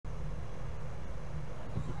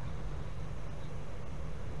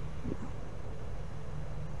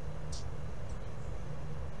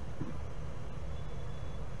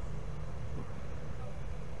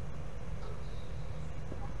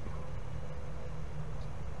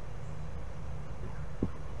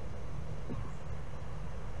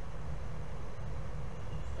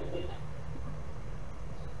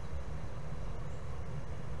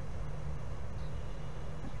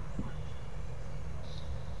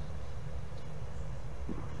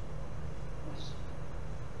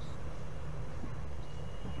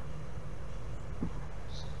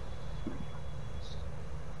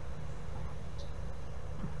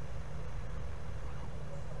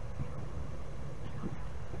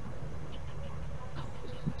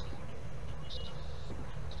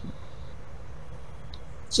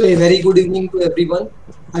So a very good evening to everyone.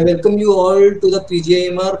 I welcome you all to the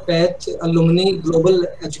PGIMER-PAGE Alumni Global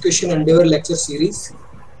Education Endeavour Lecture Series.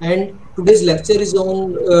 And today's lecture is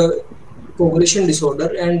on coagulation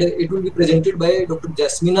disorder, and it will be presented by Dr.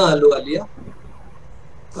 Jasmina Ahluwalia.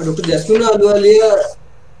 Dr. Jasmina Ahluwalia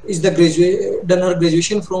is done her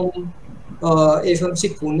graduation from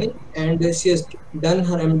AFMC Pune, and she has done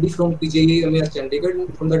her MD from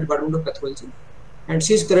PGIMER-Chandigarh from the Department of Pathology. And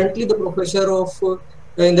she is currently the professor of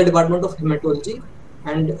in the Department of Hematology,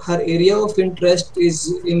 and her area of interest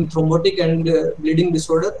is in thrombotic and bleeding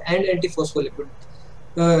disorder and antiphospholipid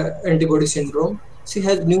antibody syndrome. She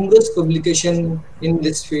has numerous publications in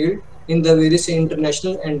this field in the various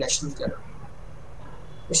international and national journals.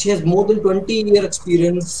 She has more than 20-year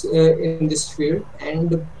experience in this field,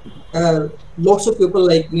 and lots of people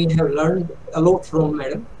like me have learned a lot from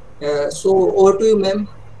madam. So over to you, ma'am.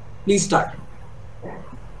 Please start.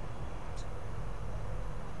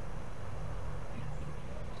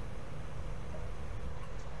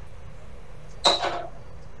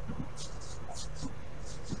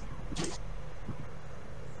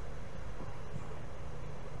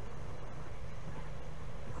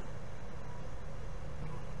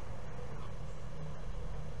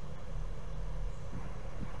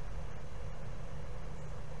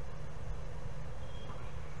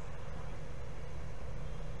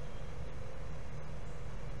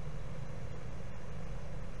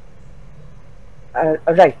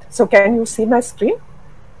 Right. So can you see my screen?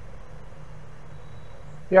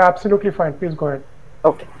 Yeah, absolutely fine. Please go ahead.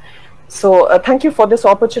 Okay. So thank you for this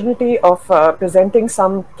opportunity of presenting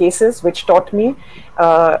some cases which taught me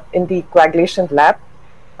in the coagulation lab.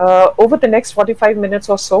 Over the next 45 minutes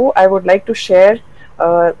or so, I would like to share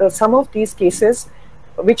some of these cases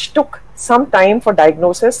which took some time for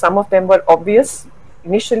diagnosis. Some of them were obvious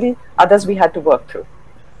initially, others we had to work through.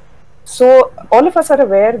 So all of us are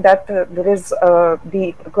aware that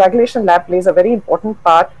the coagulation lab plays a very important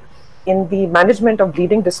part in the management of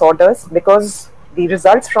bleeding disorders because the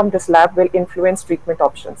results from this lab will influence treatment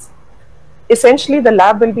options. Essentially, the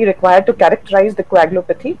lab will be required to characterize the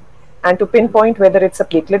coagulopathy and to pinpoint whether it's a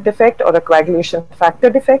platelet defect or a coagulation factor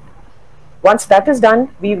defect. Once that is done,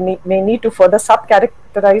 we may need to further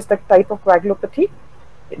sub-characterize the type of coagulopathy.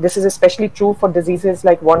 This is especially true for diseases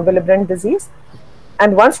like von Willebrand disease.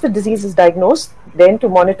 And once the disease is diagnosed, then to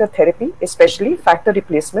monitor therapy, especially factor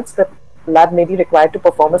replacements, the lab may be required to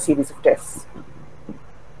perform a series of tests.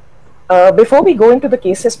 Before we go into the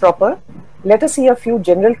cases proper, let us see a few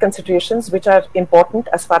general considerations which are important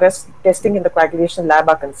as far as testing in the coagulation lab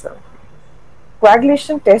are concerned.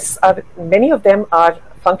 Coagulation tests many of them are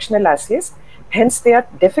functional assays, hence they are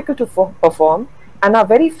difficult to perform and are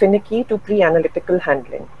very finicky to pre-analytical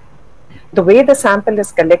handling. The way the sample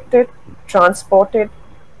is collected, transported,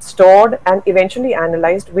 stored, and eventually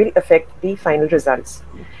analyzed will affect the final results.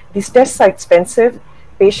 These tests are expensive.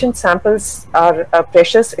 Patient samples are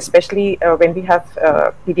precious, especially when we have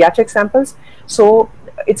pediatric samples. So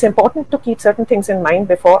it's important to keep certain things in mind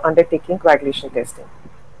before undertaking coagulation testing.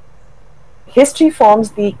 History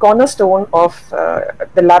forms the cornerstone of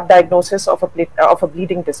the lab diagnosis of a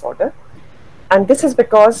bleeding disorder. And this is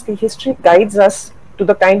because the history guides us to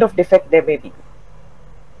the kind of defect there may be.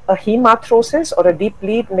 A hemarthrosis or a deep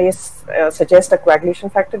bleed may suggest a coagulation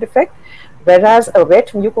factor defect, whereas a wet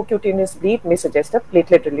mucocutaneous bleed may suggest a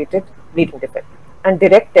platelet-related bleeding defect, and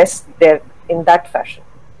direct tests there in that fashion.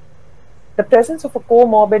 The presence of a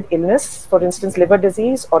comorbid illness, for instance liver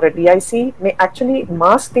disease or a DIC, may actually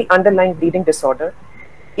mask the underlying bleeding disorder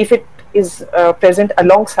if it is present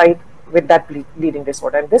alongside with that bleeding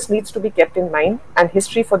disorder, and this needs to be kept in mind, and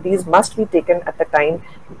history for these must be taken at the time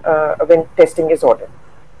when testing is ordered.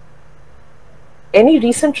 Any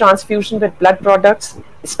recent transfusion with blood products,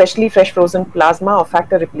 especially fresh frozen plasma or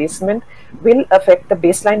factor replacement, will affect the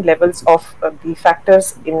baseline levels of the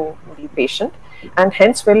factors in the patient, and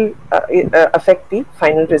hence will affect the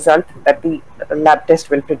final result that the lab test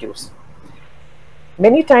will produce.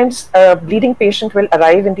 Many times a bleeding patient will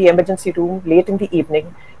arrive in the emergency room late in the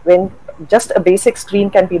evening when just a basic screen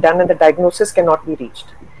can be done and the diagnosis cannot be reached.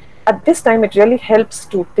 At this time, it really helps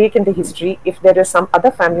to take in the history if there is some other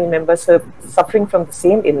family member suffering from the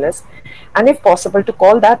same illness, and if possible to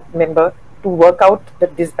call that member to work out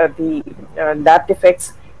the lab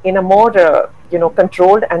defects in a more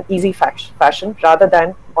controlled and easy fashion rather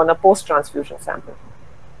than on a post-transfusion sample.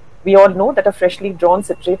 We all know that a freshly drawn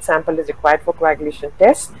citrate sample is required for coagulation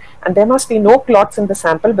tests, and there must be no clots in the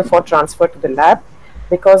sample before transfer to the lab,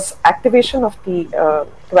 because activation of the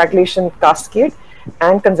coagulation cascade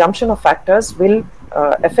and consumption of factors will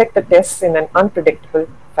affect the tests in an unpredictable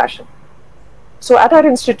fashion. So at our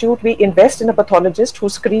institute, we invest in a pathologist who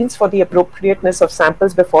screens for the appropriateness of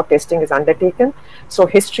samples before testing is undertaken. So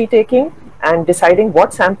history taking and deciding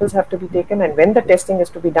what samples have to be taken and when the testing is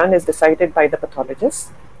to be done is decided by the pathologist.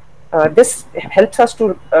 This helps us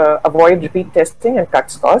to avoid repeat testing and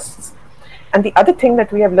cuts costs. And the other thing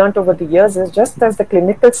that we have learned over the years is, just as the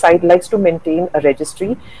clinical side likes to maintain a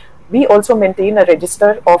registry, we also maintain a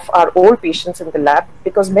register of our old patients in the lab,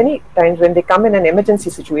 because many times when they come in an emergency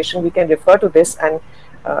situation, we can refer to this and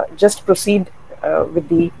just proceed with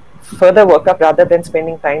the further workup rather than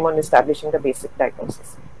spending time on establishing the basic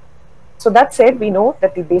diagnosis. So that said, we know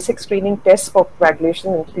that the basic screening tests for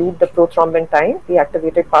coagulation include the prothrombin time, the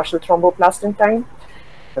activated partial thromboplastin time,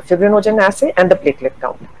 the fibrinogen assay, and the platelet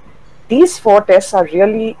count. These 4 tests are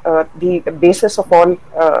really the basis of all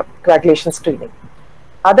coagulation screening.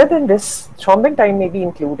 Other than this, thrombin time may be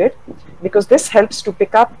included because this helps to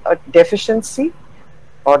pick up a deficiency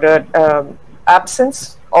or an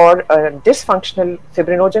absence or a dysfunctional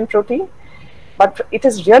fibrinogen protein. But it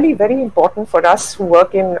is really very important for us who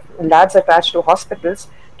work in labs attached to hospitals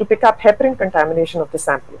to pick up heparin contamination of the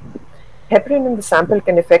sample. Heparin in the sample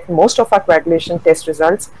can affect most of our coagulation test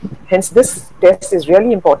results. Hence, this test is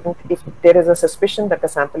really important if there is a suspicion that the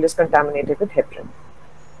sample is contaminated with heparin.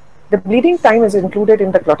 The bleeding time is included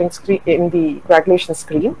in the clotting screen, in the coagulation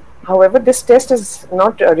screen. However, this test is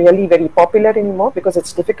not really very popular anymore because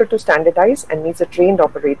it's difficult to standardize and needs a trained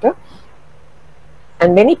operator.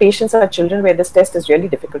 And many patients are children where this test is really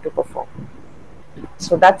difficult to perform.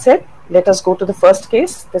 So that's it. Let us go to the first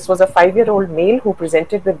case. This was a 5-year-old male who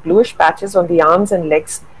presented with bluish patches on the arms and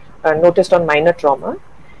legs noticed on minor trauma.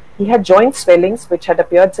 He had joint swellings which had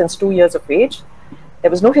appeared since 2 years of age. There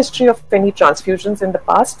was no history of any transfusions in the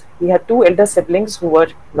past. He had 2 elder siblings who were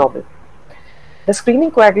normal. The screening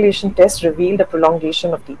coagulation test revealed a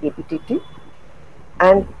prolongation of the APTT.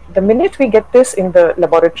 And the minute we get this in the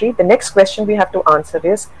laboratory, the next question we have to answer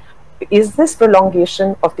is this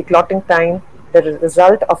prolongation of the clotting time the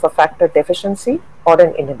result of a factor deficiency or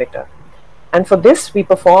an inhibitor? And for this, we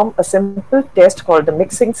perform a simple test called the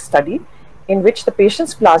mixing study, in which the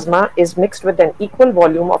patient's plasma is mixed with an equal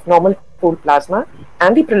volume of normal pooled plasma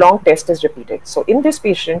and the prolonged test is repeated. So in this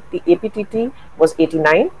patient, the APTT was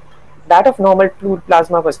 89, that of normal pooled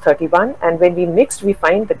plasma was 31, and when we mixed, we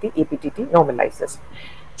find that the APTT normalizes.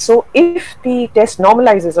 So if the test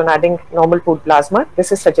normalizes on adding normal pooled plasma,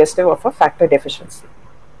 this is suggestive of a factor deficiency.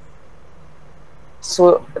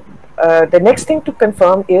 So the next thing to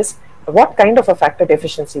confirm is what kind of a factor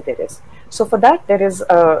deficiency there is. So for that, there is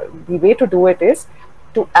the way to do it is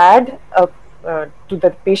to add to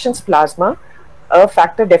the patient's plasma a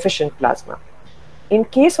factor deficient plasma. In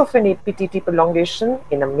case of an APTT prolongation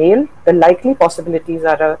in a male, the likely possibilities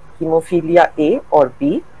are a hemophilia A or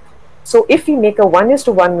B. So if we make a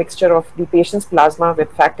 1:1 mixture of the patient's plasma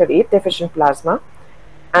with factor VIII deficient plasma,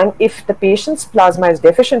 and if the patient's plasma is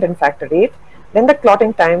deficient in factor VIII, then the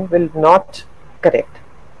clotting time will not correct.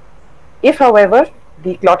 If, however,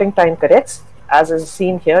 the clotting time corrects, as is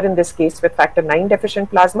seen here in this case with factor IX deficient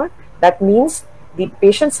plasma, that means the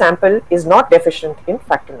patient sample is not deficient in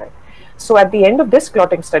factor IX. So at the end of this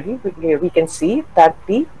clotting study, we can see that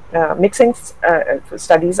the mixing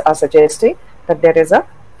studies are suggesting that there is a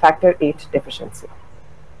factor VIII deficiency.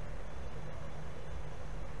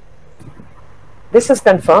 This is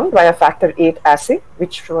confirmed by a factor VIII assay,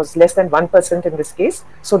 which was less than 1% in this case.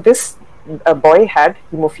 So this boy had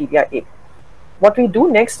hemophilia A. What we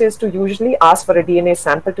do next is to usually ask for a DNA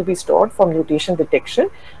sample to be stored for mutation detection,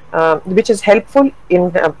 which is helpful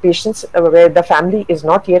in patients where the family is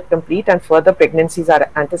not yet complete and further pregnancies are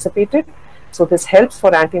anticipated. So this helps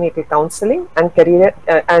for antenatal counseling and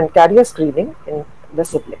carrier screening in the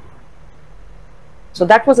sibling. So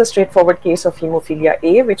that was a straightforward case of hemophilia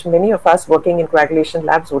A, which many of us working in coagulation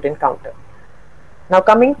labs would encounter. Now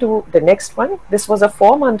coming to the next one, this was a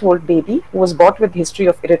 4-month-old baby who was brought with history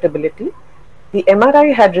of irritability. The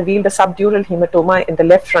MRI had revealed a subdural hematoma in the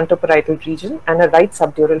left frontoparietal region and a right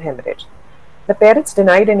subdural hemorrhage. The parents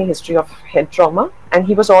denied any history of head trauma, and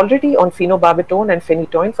he was already on phenobarbital and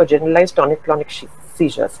phenytoin for generalized tonic-clonic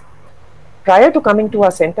seizures. Prior to coming to our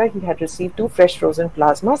center, he had received 2 fresh frozen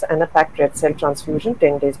plasmas and a packed red cell transfusion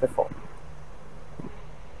 10 days before.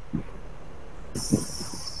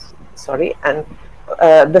 Sorry, and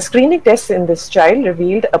the screening tests in this child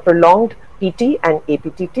revealed a prolonged PT and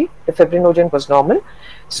APTT. The fibrinogen was normal.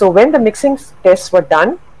 So when the mixing tests were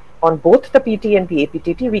done on both the PT and the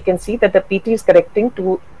APTT, we can see that the PT is correcting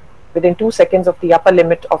to within 2 seconds of the upper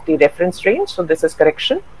limit of the reference range. So this is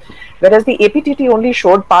correction. Whereas the APTT only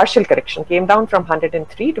showed partial correction, came down from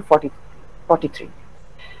 103 to 43.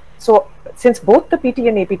 So since both the PT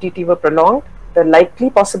and APTT were prolonged, the likely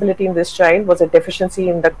possibility in this child was a deficiency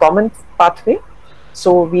in the common pathway.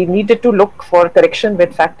 So we needed to look for correction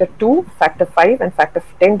with factor 2, factor 5 and factor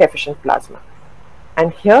 10 deficient plasma.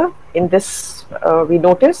 And here in this, we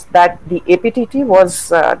noticed that the APTT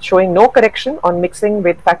was showing no correction on mixing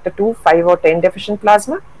with factor 2, 5 or 10 deficient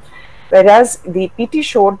plasma, whereas the PT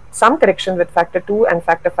showed some correction with factor 2 and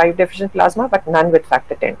factor 5 deficient plasma, but none with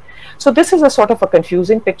factor 10. So this is a sort of a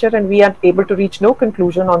confusing picture, and we are able to reach no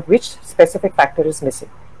conclusion on which specific factor is missing.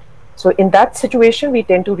 So in that situation, we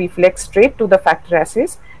tend to reflect straight to the factor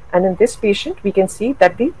assays, and in this patient, we can see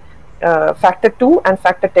that the factor 2 and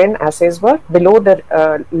factor 10 assays were below the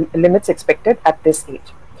limits expected at this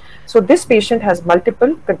age. So this patient has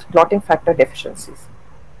multiple clotting factor deficiencies.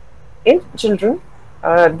 In children,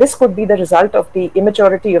 this could be the result of the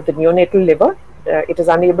immaturity of the neonatal liver. It is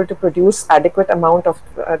unable to produce adequate amount of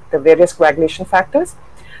the various coagulation factors.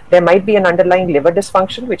 There might be an underlying liver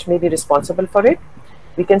dysfunction which may be responsible for it.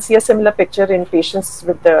 We can see a similar picture in patients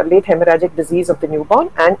with the late hemorrhagic disease of the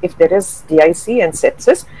newborn, and if there is DIC and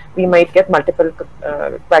sepsis, we might get multiple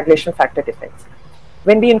coagulation factor defects.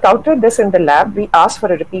 When we encountered this in the lab, we asked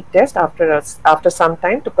for a repeat test after some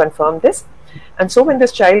time to confirm this. And so when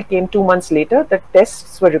this child came 2 months later, the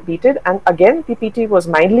tests were repeated, and again the PT was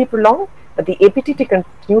mildly prolonged, but the APTT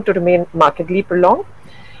continued to remain markedly prolonged.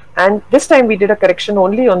 And this time we did a correction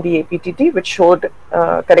only on the APTT, which showed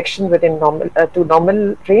correction within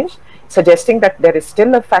normal range, suggesting that there is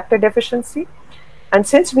still a factor deficiency. And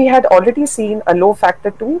since we had already seen a low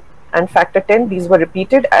factor 2 and factor 10, these were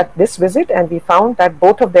repeated at this visit, and we found that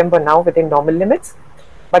both of them were now within normal limits.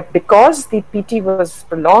 But because the PT was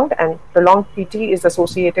prolonged, and prolonged PT is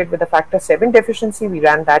associated with a factor 7 deficiency, we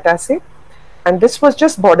ran that assay, and this was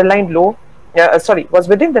just borderline low. Was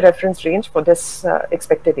within the reference range for this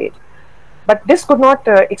expected age. But this could not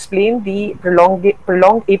explain the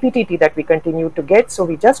prolonged APTT that we continued to get. So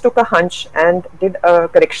we just took a hunch and did a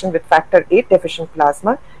correction with factor 8 deficient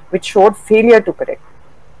plasma, which showed failure to correct.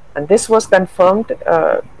 And this was confirmed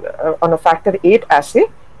on a factor 8 assay,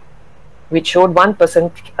 which showed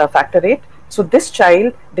 1% factor 8. So this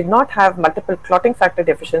child did not have multiple clotting factor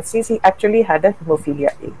deficiencies. He actually had a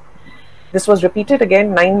hemophilia A. This was repeated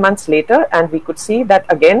again 9 months later, and we could see that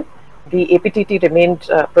again the APTT remained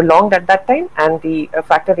prolonged at that time, and the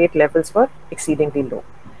factor 8 levels were exceedingly low.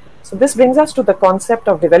 So this brings us to the concept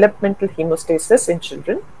of developmental hemostasis in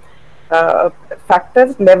children.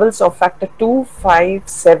 Factor levels of factor 2, 5,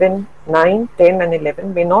 7, 9, 10 and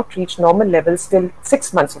 11 may not reach normal levels till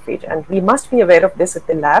 6 months of age, and we must be aware of this at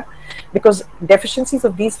the lab, because deficiencies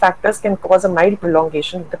of these factors can cause a mild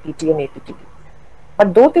prolongation of the PT and APTT.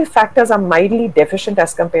 But though these factors are mildly deficient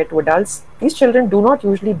as compared to adults, these children do not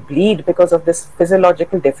usually bleed because of this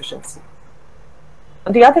physiological deficiency.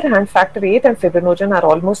 On the other hand, factor 8 and fibrinogen are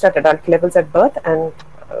almost at adult levels at birth, and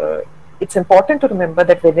it's important to remember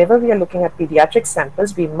that whenever we are looking at pediatric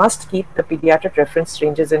samples, we must keep the pediatric reference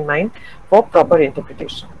ranges in mind for proper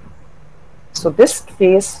interpretation. So this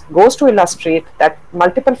case goes to illustrate that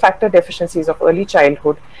multiple factor deficiencies of early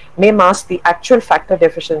childhood may mask the actual factor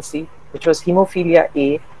deficiency, which was hemophilia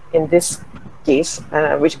A in this case,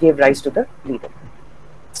 which gave rise to the bleeding.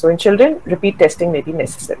 So in children, repeat testing may be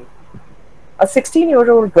necessary. A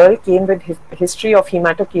 16-year-old girl came with history of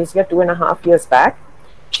hematochezia 2.5 years back.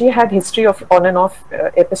 She had history of on and off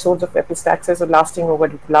episodes of epistaxis lasting over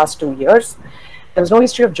the last 2 years. There was no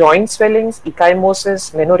history of joint swellings,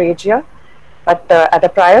 ecchymosis, menorrhagia, but at a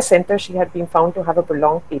prior center, she had been found to have a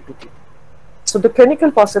prolonged APT. So the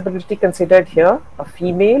clinical possibility considered here, a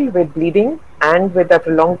female with bleeding and with a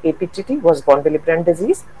prolonged APTT, was von Willebrand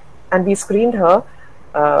disease, and we screened her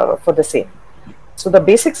for the same. So the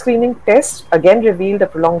basic screening test again revealed a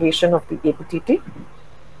prolongation of the APTT,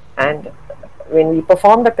 and when we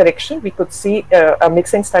performed the correction, we could see a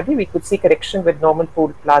mixing study, we could see correction with normal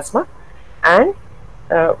pooled plasma, and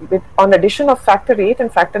on addition of factor 8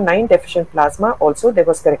 and factor 9 deficient plasma, also there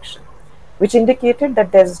was correction, which indicated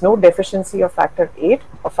that there is no deficiency of factor 8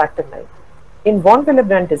 or factor 9. In von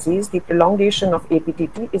Willebrand disease, the prolongation of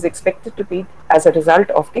APTT is expected to be as a result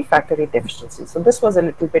of the factor 8 deficiency. So this was a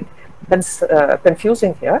little bit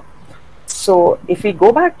confusing here. So if we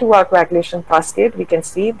go back to our coagulation cascade, we can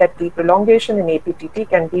see that the prolongation in APTT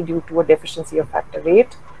can be due to a deficiency of factor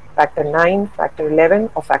 8, factor 9, factor 11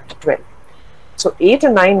 or factor 12. So 8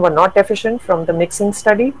 and 9 were not deficient from the mixing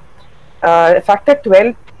study. Factor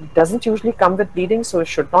 12 doesn't usually come with bleeding, so it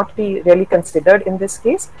should not be really considered in this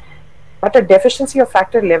case. But a deficiency of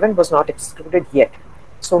factor 11 was not excluded yet.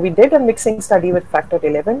 So we did a mixing study with factor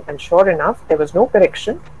 11, and sure enough, there was no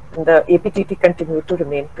correction, and the APTT continued to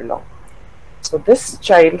remain prolonged. So this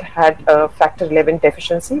child had a factor 11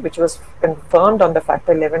 deficiency, which was confirmed on the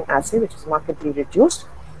factor 11 assay, which is markedly reduced.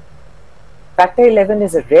 Factor 11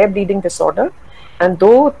 is a rare bleeding disorder, and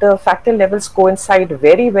though the factor levels coincide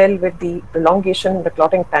very well with the prolongation in the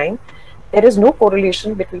clotting time, there is no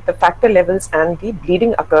correlation between the factor levels and the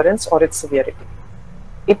bleeding occurrence or its severity.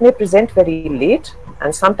 It may present very late,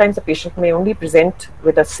 and sometimes the patient may only present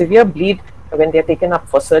with a severe bleed when they are taken up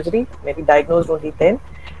for surgery, maybe diagnosed only then.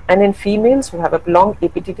 And in females who have a prolonged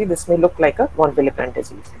APTT, this may look like a von Willebrand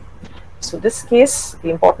disease. So this case, the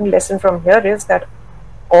important lesson from here is that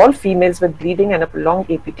all females with bleeding and a prolonged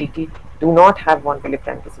APTT do not have von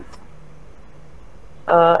Willebrand disease.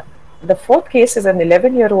 The fourth case is an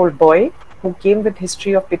 11-year-old boy who came with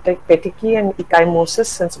history of petechiae and ecchymosis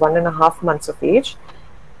since 1.5 months of age.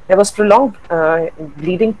 There was prolonged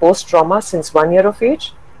bleeding post-trauma since 1 year of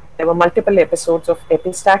age. There were multiple episodes of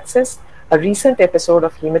epistaxis, a recent episode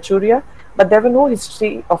of hematuria, but there were no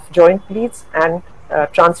history of joint bleeds and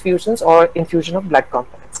transfusions or infusion of blood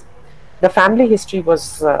components. The family history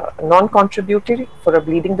was non-contributory for a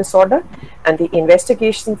bleeding disorder, and the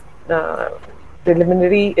investigation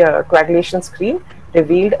preliminary coagulation screen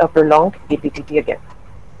revealed a prolonged APTT again.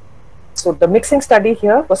 So the mixing study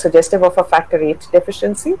here was suggestive of a factor 8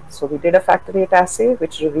 deficiency. So we did a factor 8 assay,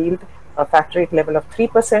 which revealed a factor 8 level of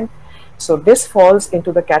 3%. So this falls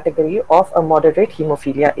into the category of a moderate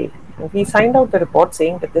hemophilia A. And we signed out the report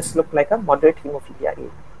saying that this looked like a moderate hemophilia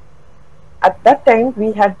A. At that time,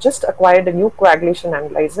 we had just acquired a new coagulation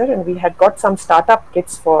analyzer, and we had got some startup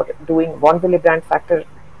kits for doing von Willebrand factor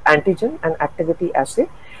antigen and activity assay.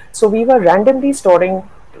 So we were randomly storing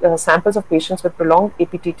samples of patients with prolonged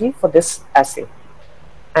APTT for this assay.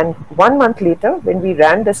 And 1 month later, when we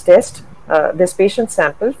ran this test, this patient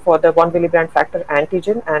sample for the von Willebrand factor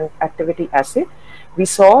antigen and activity assay, we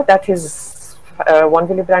saw that his von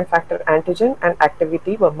Willebrand factor antigen and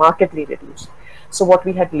activity were markedly reduced. So what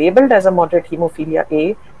we had labeled as a moderate hemophilia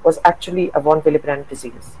A was actually a von Willebrand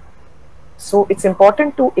disease. So it's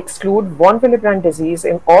important to exclude von Willebrand disease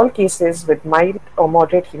in all cases with mild or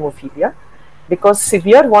moderate hemophilia, because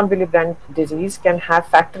severe von Willebrand disease can have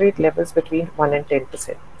factor 8 levels between 1 and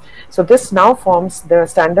 10%. So this now forms the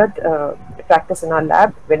standard practice in our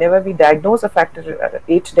lab. Whenever we diagnose a factor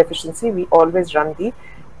 8 deficiency, we always run the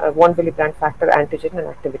von Willebrand factor antigen and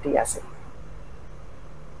activity assay.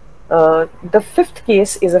 The fifth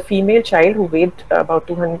case is a female child who weighed about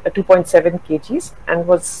 2.7 kgs and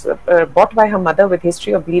was brought by her mother with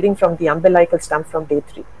history of bleeding from the umbilical stump from day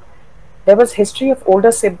 3. There was history of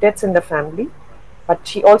older sib deaths in the family, but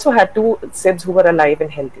she also had 2 sibs who were alive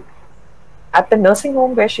and healthy. At the nursing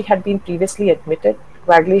home where she had been previously admitted,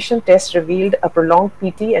 coagulation tests revealed a prolonged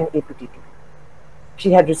PT and APTT.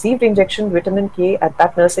 She had received injection vitamin K at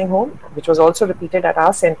that nursing home, which was also repeated at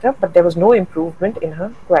our center, but there was no improvement in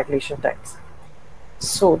her coagulation times.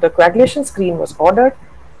 So the coagulation screen was ordered,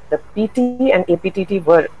 the PT and APTT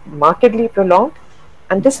were markedly prolonged,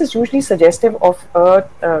 and this is usually suggestive of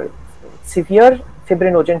a severe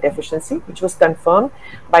fibrinogen deficiency, which was confirmed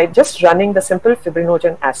by just running the simple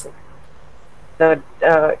fibrinogen assay. The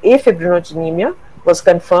afibrinogenemia was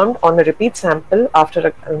confirmed on a repeat sample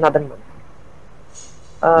after another month.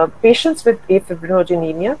 Patients with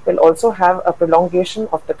afibrinogenemia will also have a prolongation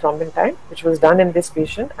of the thrombin time, which was done in this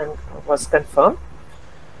patient and was confirmed.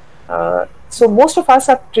 So most of us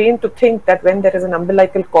are trained to think that when there is an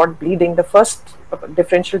umbilical cord bleeding, the first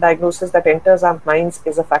differential diagnosis that enters our minds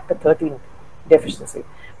is a factor 13 deficiency.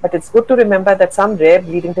 But it's good to remember that some rare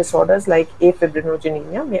bleeding disorders like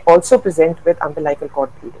afibrinogenemia may also present with umbilical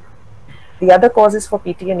cord bleeding. The other causes for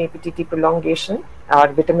PT and APTT prolongation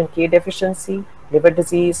are vitamin K deficiency, liver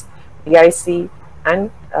disease, DIC, and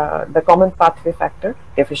the common pathway factor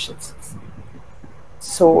deficiencies.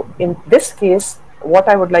 So in this case, what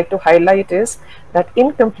I would like to highlight is that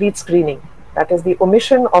incomplete screening, that is the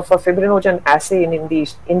omission of a fibrinogen assay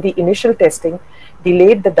in the initial testing,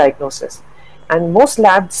 delayed the diagnosis. And most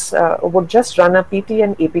labs would just run a PT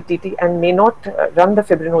and APTT and may not run the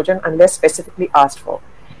fibrinogen unless specifically asked for.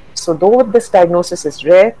 So though this diagnosis is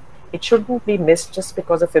rare, it shouldn't be missed just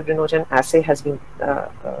because a fibrinogen assay has been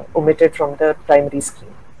omitted from the primary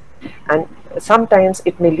screen. And sometimes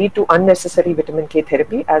it may lead to unnecessary vitamin K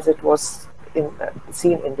therapy, as it was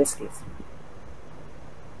seen in this case.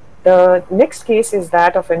 The next case is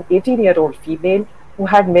that of an 18-year-old female who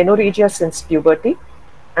had menorrhagia since puberty,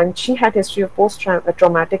 and she had history of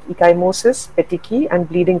post-traumatic ecchymosis, petechiae, and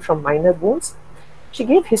bleeding from minor wounds. She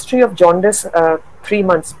gave history of jaundice 3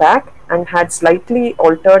 months back and had slightly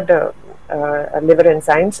altered liver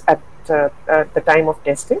enzymes at the time of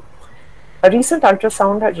testing. A recent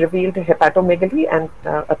ultrasound had revealed hepatomegaly and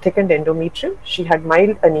a thickened endometrium. She had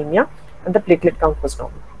mild anemia and the platelet count was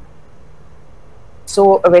normal.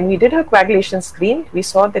 So when we did her coagulation screen, we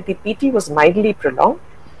saw that the PT was mildly prolonged,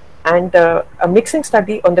 and a mixing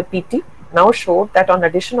study on the PT now showed that on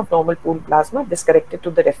addition of normal pooled plasma, this corrected to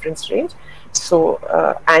the reference range. So,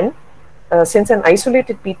 since an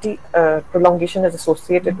isolated PT prolongation is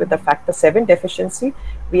associated with a factor 7 deficiency,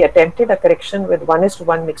 we attempted a correction with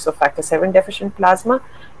 1:1 mix of factor 7 deficient plasma,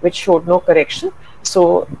 which showed no correction.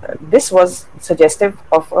 So this was suggestive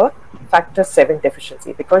of a factor 7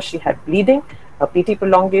 deficiency because she had bleeding, a PT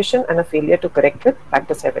prolongation, and a failure to correct with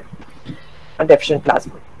factor 7 deficient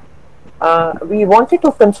plasma. We wanted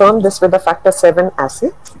to confirm this with a factor 7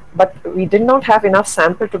 assay, but we did not have enough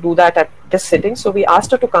sample to do that at this sitting, so we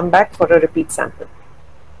asked her to come back for a repeat sample.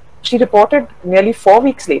 She reported nearly 4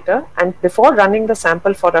 weeks later, and before running the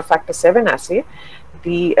sample for a factor 7 assay,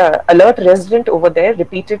 the alert resident over there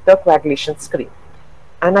repeated the coagulation screen.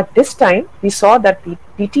 And at this time, we saw that the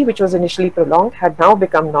PT, which was initially prolonged, had now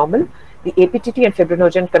become normal. The APTT and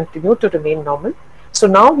fibrinogen continued to remain normal. So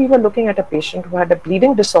now we were looking at a patient who had a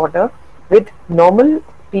bleeding disorder with normal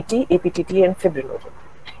PT, APTT, and fibrinogen.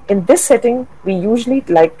 In this setting, we usually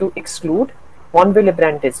like to exclude von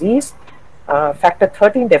Willebrand disease, factor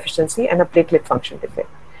 13 deficiency, and a platelet function defect.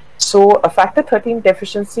 So a factor 13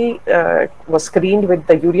 deficiency was screened with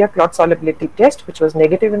the urea clot solubility test, which was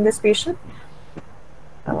negative in this patient.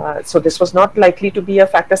 So this was not likely to be a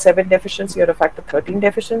factor 7 deficiency or a factor 13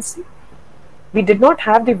 deficiency. We did not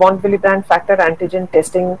have the von Willebrand factor antigen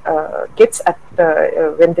testing kits at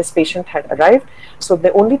when this patient had arrived. So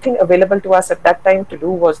the only thing available to us at that time to do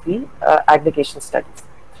was the aggregation studies.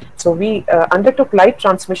 So we undertook light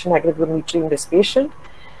transmission aggregometry in this patient.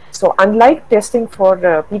 So unlike testing for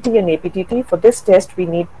PT and APTT, for this test we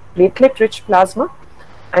need platelet-rich plasma,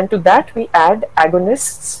 and to that we add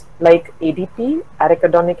agonists like ADP,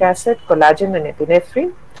 arachidonic acid, collagen, and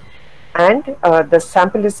epinephrine, and the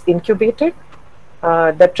sample is incubated.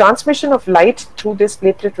 The transmission of light through this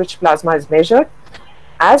platelet-rich plasma is measured.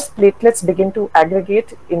 As platelets begin to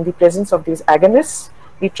aggregate in the presence of these agonists,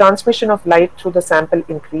 the transmission of light through the sample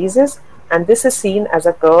increases, and this is seen as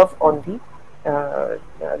a curve on the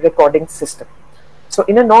recording system. So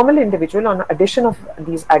in a normal individual, on addition of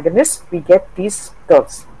these agonists, we get these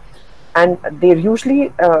curves, and they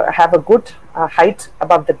usually have a good height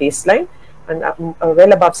above the baseline and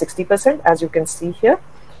well above 60%, as you can see here.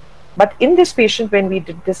 But in this patient, when we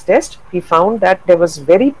did this test, we found that there was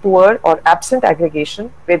very poor or absent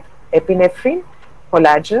aggregation with epinephrine,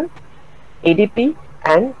 collagen, ADP,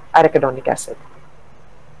 and arachidonic acid.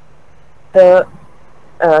 The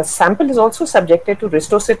sample is also subjected to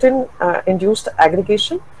ristocetin induced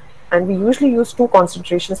aggregation, and we usually use two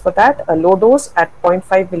concentrations for that: a low dose at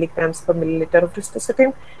 0.5 milligrams per milliliter of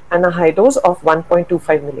ristocetin and a high dose of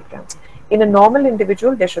 1.25 milligrams. In a normal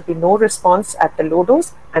individual, there should be no response at the low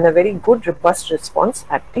dose and a very good robust response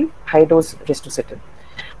at the high dose ristocetin.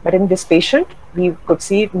 But in this patient, we could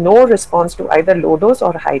see no response to either low dose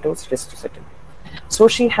or high dose ristocetin. So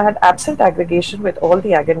she had absent aggregation with all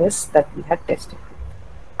the agonists that we had tested.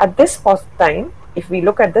 At this time, if we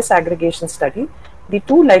look at this aggregation study, the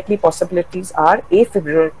two likely possibilities are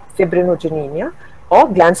afibrinogenemia or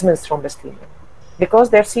Glanzmann's thrombasthenia, because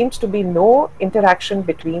there seems to be no interaction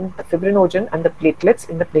between the fibrinogen and the platelets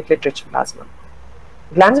in the platelet-rich plasma.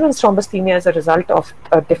 Glanzmann's thrombasthenia is a result of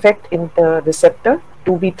a defect in the receptor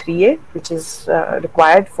 2B3A, which is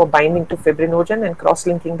required for binding to fibrinogen and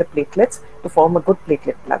cross-linking the platelets to form a good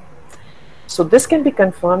platelet plug. So this can be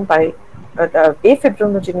confirmed by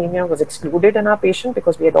afibrinogenemia was excluded in our patient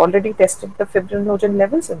because we had already tested the fibrinogen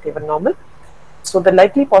levels and they were normal. So the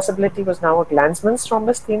likely possibility was now a Glanzmann's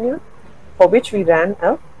thrombasthenia, for which we ran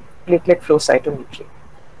a platelet flow cytometry.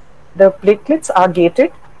 The platelets are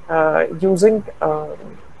gated using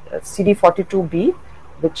CD42B,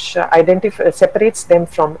 which separates them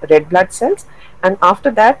from red blood cells, and after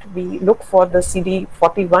that we look for the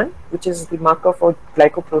CD41, which is the marker for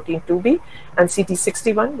glycoprotein 2B, and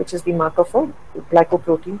CD61, which is the marker for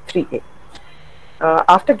glycoprotein 3A.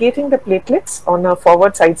 After gating the platelets on a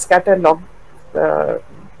forward side scatter log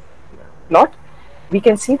plot, we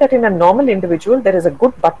can see that in a normal individual there is a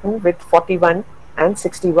good button with 41 and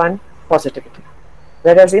 61 positivity,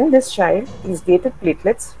 whereas in this child these gated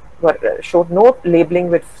platelets showed no labeling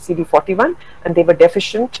with CD41 and they were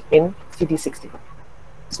deficient in CD61.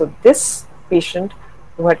 So this patient,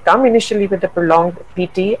 who had come initially with a prolonged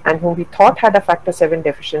PT and whom we thought had a factor 7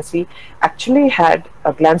 deficiency, actually had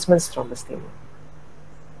a Glanzmann's thrombasthenia.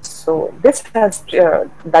 So this has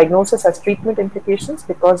diagnosis has treatment implications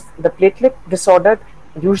because the platelet disorder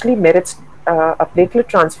usually merits a platelet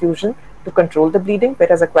transfusion to control the bleeding,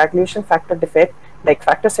 whereas a coagulation factor defect like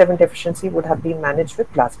factor 7 deficiency would have been managed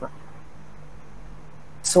with plasma.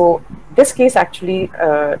 So this case actually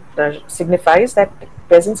signifies that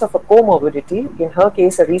presence of a comorbidity, in her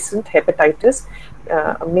case a recent hepatitis,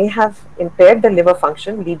 may have impaired the liver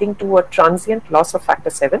function, leading to a transient loss of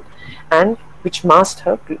factor 7 and which masked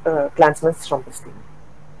her Klansman's thrombus.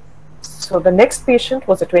 So the next patient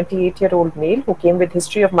was a 28-year-old male who came with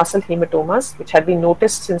history of muscle hematomas, which had been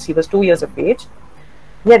noticed since he was 2 years of age.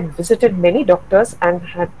 He had visited many doctors and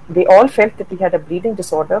they all felt that he had a bleeding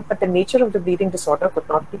disorder, but the nature of the bleeding disorder could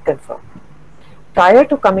not be confirmed. Prior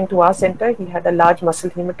to coming to our center, he had a large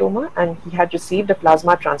muscle hematoma and he had received a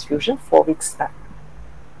plasma transfusion 4 weeks back.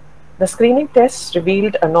 The screening tests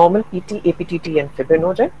revealed a normal PT, APTT and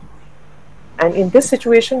fibrinogen. And in this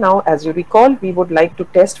situation now, as you recall, we would like to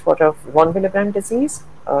test for a von Willebrand disease,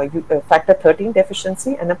 factor 13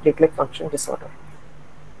 deficiency and a platelet function disorder.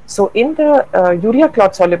 So in the urea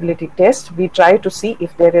clot solubility test, we try to see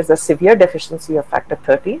if there is a severe deficiency of factor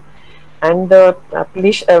 13, and the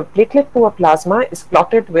platelet poor plasma is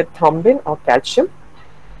clotted with thrombin or calcium.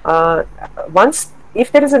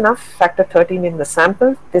 If there is enough factor 13 in the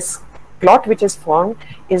sample, this clot which is formed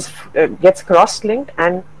gets cross-linked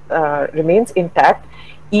and remains intact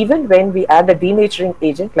even when we add a denaturing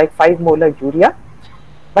agent like 5 molar urea.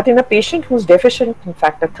 But in a patient who is deficient in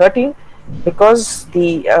factor 13, because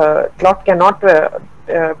the clot cannot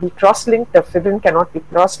be cross-linked, the fibrin cannot be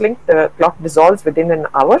cross-linked, the clot dissolves within an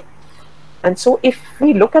hour. And so if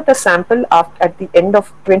we look at the sample at the end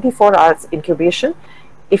of 24 hours incubation,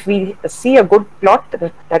 if we see a good clot,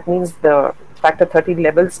 that means the factor 13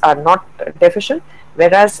 levels are not deficient,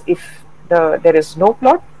 whereas if there is no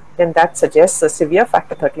clot, then that suggests a severe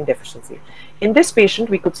factor 13 deficiency. In this patient,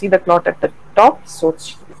 we could see the clot at the top, so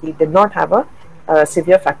he did not have a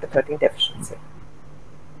severe factor 13 deficiency.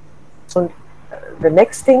 So the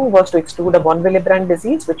next thing was to exclude a von Willebrand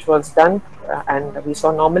disease, which was done, and we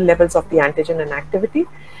saw normal levels of the antigen and activity.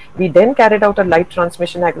 We then carried out a light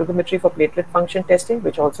transmission aggregometry for platelet function testing,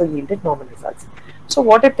 which also yielded normal results. So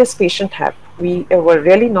what did this patient have? We were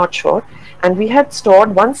really not sure, and we had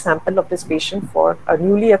stored one sample of this patient for a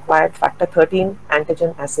newly acquired factor 13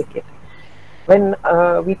 antigen assay kit. When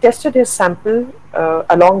we tested his sample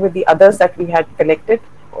along with the others that we had collected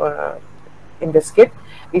in this kit,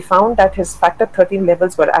 we found that his factor 13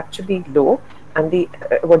 levels were actually low, and they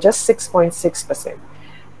were just 6.6%.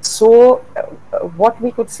 So what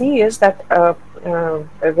we could see is that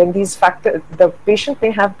when the patient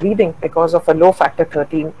may have bleeding because of a low factor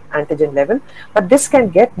 13 antigen level, but this can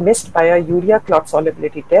get missed by a urea clot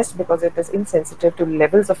solubility test because it is insensitive to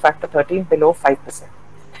levels of factor 13 below 5%.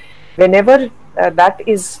 Whenever that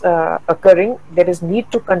is occurring, there is need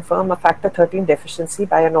to confirm a factor 13 deficiency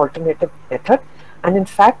by an alternative method. And in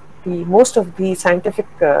fact, most of the scientific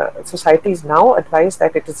societies now advise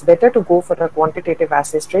that it is better to go for a quantitative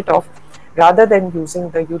assay straight off rather than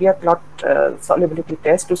using the urea clot solubility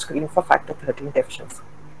test to screen for factor 13 deficiency.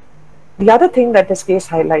 The other thing that this case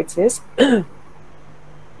highlights is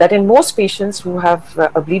that in most patients who have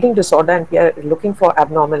a bleeding disorder and we are looking for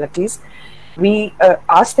abnormalities, we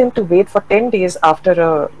ask them to wait for 10 days after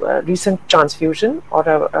a recent transfusion or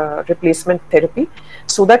a replacement therapy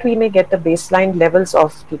so that we may get the baseline levels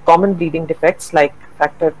of the common bleeding defects like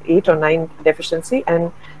factor 8 or 9 deficiency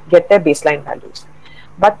and get their baseline values.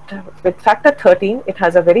 But with factor 13, it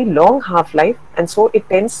has a very long half-life, and so it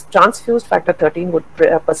tends, transfused factor 13 would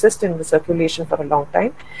persist in the circulation for a long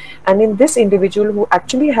time. And in this individual who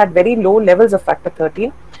actually had very low levels of factor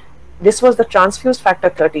 13, this was the transfused factor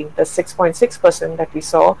 13, the 6.6% that we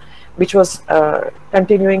saw, which was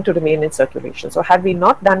continuing to remain in circulation. So had we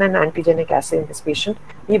not done an antigenic assay in this patient,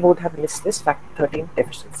 we would have missed this factor 13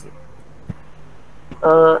 deficiency.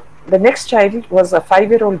 The next child was a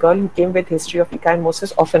 5-year-old girl who came with history of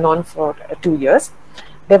ecchymosis off and on for 2 years.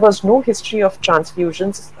 There was no history of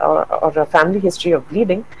transfusions or a family history of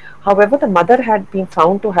bleeding. However, the mother had been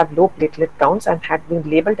found to have low platelet counts and had been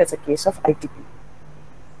labeled as a case of ITP.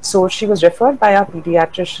 So she was referred by our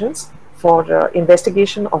pediatricians for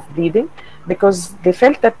investigation of bleeding because they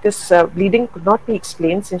felt that this bleeding could not be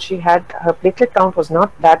explained since her platelet count was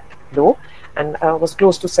not that low and was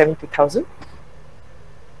close to 70,000.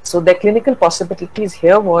 So the clinical possibilities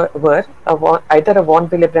here were either a von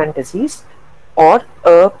Willebrand disease or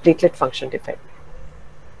a platelet function defect.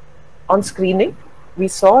 On screening, we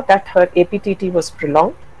saw that her APTT was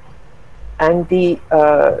prolonged, and the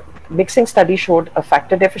mixing study showed a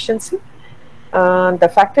factor deficiency.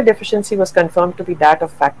 The factor deficiency was confirmed to be that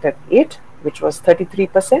of factor 8, which was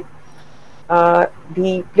 33%.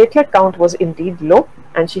 the platelet count was indeed low,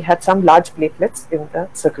 and she had some large platelets in the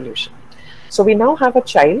circulation. So we now have a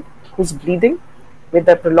child who's bleeding with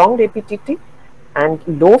a prolonged APTT and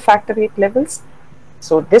low factor VIII levels.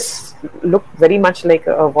 So this looked very much like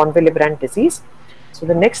a von Willebrand disease. So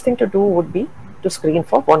the next thing to do would be to screen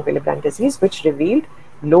for von Willebrand disease, which revealed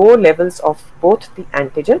low levels of both the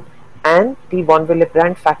antigen and the von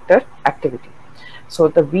Willebrand factor activity. So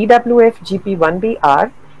the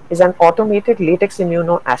VWF-GP1BR is an automated latex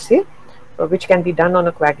immunoassay, which can be done on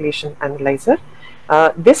a coagulation analyzer.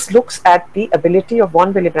 This looks at the ability of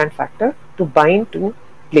von Willebrand factor to bind to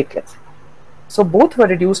platelets. So both were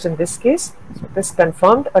reduced in this case. So this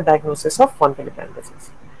confirmed a diagnosis of von Willebrand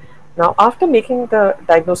disease. Now, after making the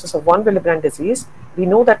diagnosis of von Willebrand disease, we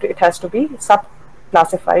know that it has to be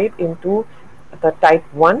sub-classified into the type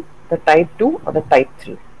 1, the type 2, or the type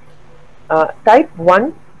 3. Type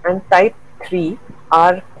 1 and type 3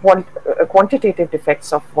 are quantitative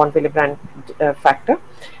defects of von Willebrand factor.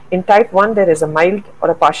 In type 1, there is a mild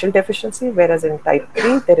or a partial deficiency, whereas in type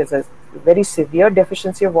 3, there is a very severe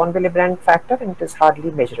deficiency of von Willebrand factor, and it is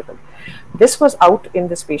hardly measurable. This was out in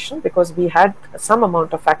this patient because we had some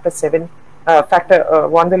amount of factor 7,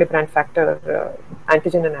 von Willebrand factor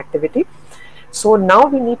antigen and activity. So now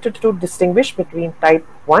we need to distinguish between type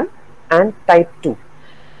 1 and type 2.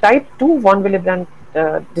 Type 2 von Willebrand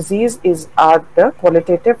disease are the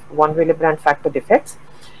qualitative von Willebrand factor defects.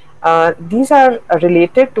 These are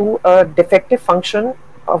related to a defective function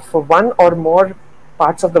of one or more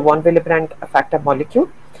parts of the von Willebrand factor molecule.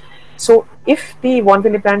 So if the von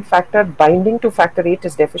Willebrand factor binding to factor VIII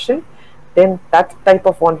is deficient, then that type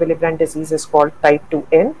of von Willebrand disease is called type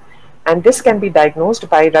 2N, and this can be diagnosed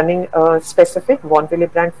by running a specific von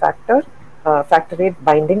Willebrand factor VIII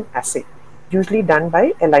binding assay, usually done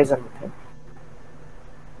by ELISA method.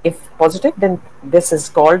 If positive, then this is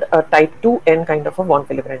called a type 2N kind of a von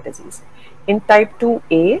Willebrand disease. In type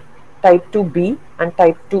 2A, type 2B, and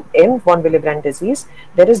type 2M von Willebrand disease,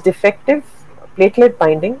 there is defective platelet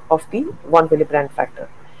binding of the von Willebrand factor.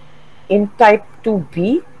 In type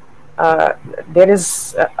 2B, there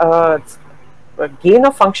is a gain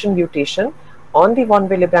of function mutation on the von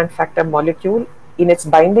Willebrand factor molecule in its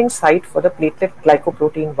binding site for the platelet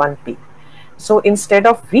glycoprotein 1P. So instead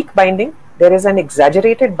of weak binding, there is an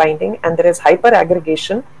exaggerated binding, and there is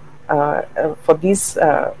hyperaggregation for these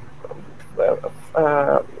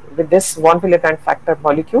with this von Willebrand factor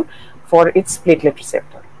molecule for its platelet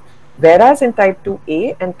receptor. Whereas in type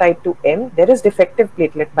 2A and type 2M, there is defective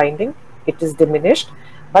platelet binding, it is diminished,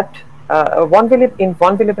 but in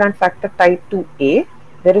von Willebrand factor type 2A,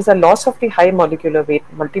 there is a loss of the high molecular weight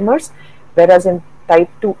multimers, whereas in type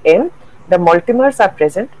 2M, the multimers are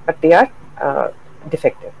present, but they are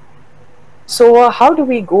defective. So how do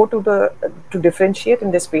we go to differentiate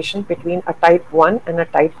in this patient between a type 1 and a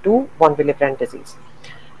type 2 von Willebrand disease?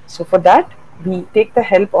 So for that, we take the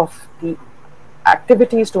help of the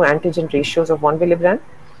activities to antigen ratios of von Willebrand.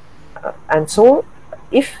 And so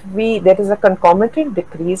if there is a concomitant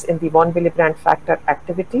decrease in the von Willebrand factor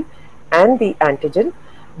activity and the antigen,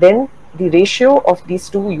 then the ratio of these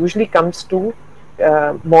two usually comes to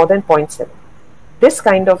more than 0.7. This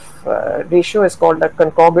kind of ratio is called a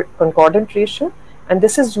concordant ratio, and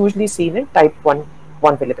this is usually seen in type 1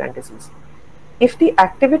 von Willebrand disease. If the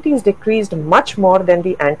activity is decreased much more than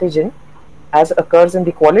the antigen, as occurs in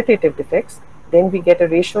the qualitative defects, then we get a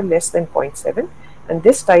ratio less than 0.7, and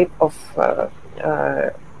this type of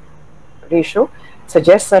ratio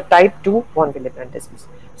suggests a type 2 von Willebrand disease.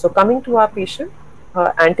 So coming to our patient,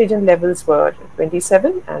 her antigen levels were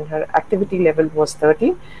 27 and her activity level was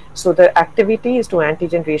 13. So the activity is to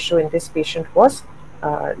antigen ratio in this patient was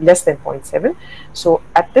less than 0.7. So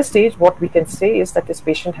at this stage, what we can say is that this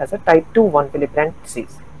patient has a type 2 von Willebrand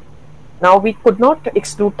disease. Now we could not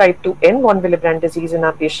exclude type 2N von Willebrand disease in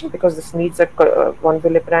our patient because this needs a von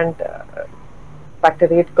Willebrand factor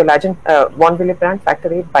VIII von Willebrand factor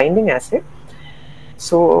VIII binding assay.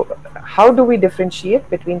 So how do we differentiate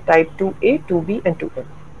between type 2A, 2B, and 2M?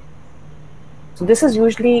 So this is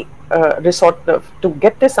usually to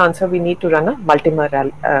get this answer, we need to run a multimer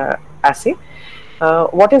assay.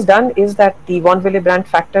 What is done is that the von Willebrand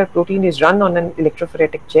factor protein is run on an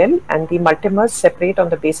electrophoretic gel, and the multimers separate on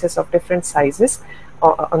the basis of different sizes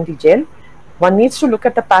on the gel. One needs to look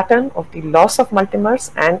at the pattern of the loss of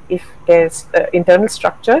multimers, and if there's internal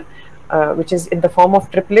structure which is in the form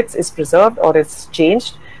of triplets is preserved or is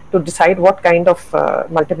changed, to decide what kind of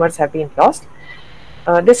multimers have been lost.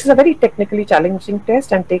 This is a very technically challenging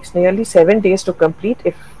test and takes nearly 7 days to complete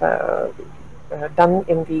if done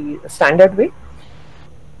in the standard way.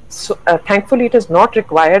 So thankfully, it is not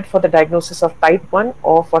required for the diagnosis of type 1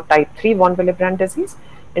 or for type 3 von Willebrand disease.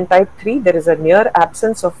 In type 3, there is a near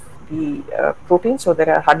absence of the protein, so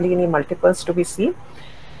there are hardly any multiples to be seen.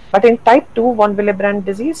 But in type 2 von Willebrand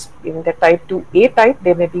disease, in the type 2A type,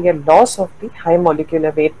 there may be a loss of the high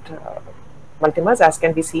molecular weight multimers, as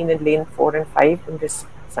can be seen in lane 4 and 5 in this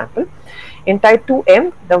sample. In type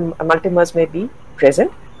 2M, the multimers may be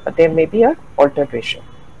present, but there may be an altered ratio.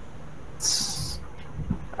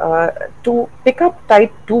 To pick up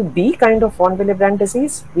type 2B kind of von Willebrand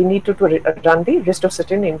disease, we need to run the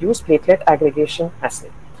ristocetin-induced platelet aggregation assay.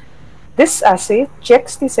 This assay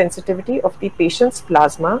checks the sensitivity of the patient's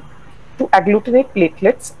plasma to agglutinate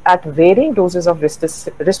platelets at varying doses of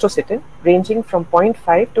ristocetin, ranging from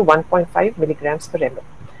 0.5 to 1.5 milligrams per ml,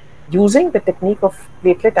 using the technique of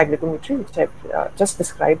platelet aggregometry, which I've just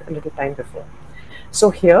described a little time before. So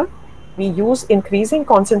here, we use increasing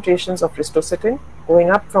concentrations of ristocetin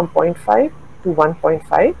going up from 0.5 to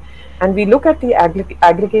 1.5, and we look at the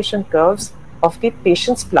aggregation curves of the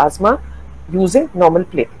patient's plasma using normal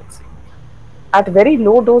platelets. At very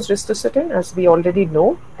low dose ristocetin, as we already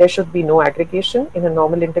know, there should be no aggregation in a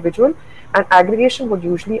normal individual, and aggregation would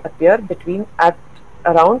usually appear between at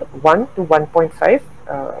around 1 to 1.5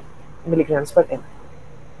 milligrams per ml.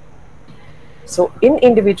 So in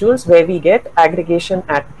individuals where we get aggregation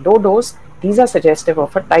at low dose, these are suggestive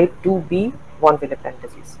of a type 2B von Willebrand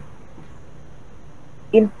disease.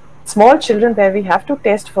 In small children where we have to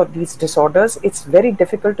test for these disorders, it's very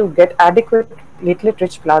difficult to get adequate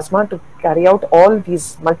platelet-rich plasma to carry out all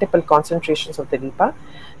these multiple concentrations of the RIPA.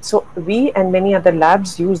 So we and many other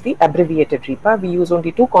labs use the abbreviated RIPA. We use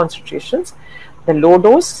only two concentrations. The low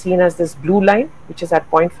dose, seen as this blue line, which is at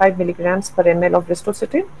 0.5 milligrams per ml of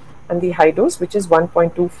ristocetin, and the high dose, which is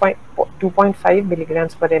 2.5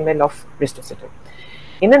 milligrams per ml of ristocetin.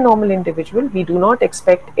 In a normal individual, we do not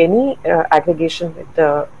expect any aggregation with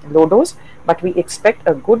the low dose, but we expect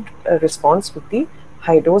a good response with the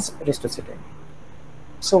high dose ristocetin.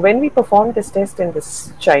 So when we perform this test in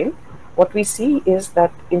this child, what we see is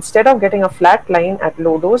that instead of getting a flat line at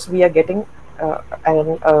low dose, we are getting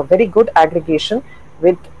a very good aggregation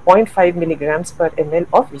with 0.5 milligrams per ml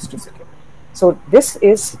of ristocetin. So this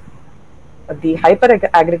is the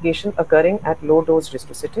hyperaggregation occurring at low dose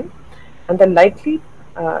ristocetin, and the likely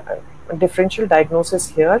differential diagnosis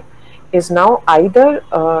here is now either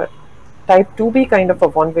type 2B kind of a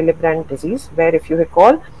von Willebrand disease, where if you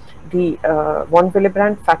recall, the von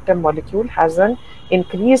Willebrand factor molecule has an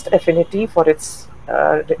increased affinity for its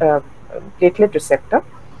platelet receptor,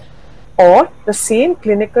 or the same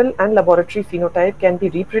clinical and laboratory phenotype can be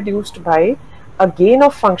reproduced by a gain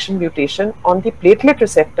of function mutation on the platelet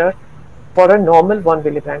receptor for a normal von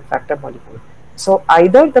Willebrand factor molecule. So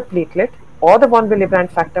either the platelet or the von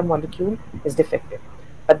Willebrand factor molecule is defective,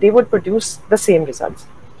 but they would produce the same results.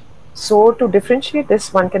 So to differentiate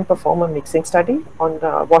this, one can perform a mixing study on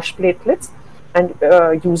wash platelets and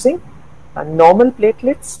using normal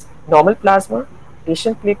platelets, normal plasma,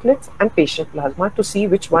 patient platelets and patient plasma to see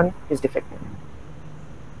which one is defective.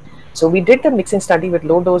 So we did the mixing study with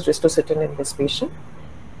low dose ristocetin in this patient.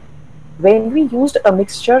 When we used a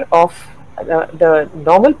mixture of the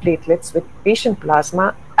normal platelets with patient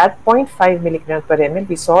plasma at 0.5 milligram per ml,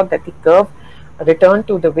 we saw that the curve returned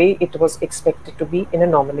to the way it was expected to be in a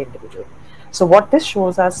normal individual. So what this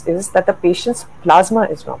shows us is that the patient's plasma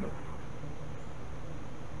is normal.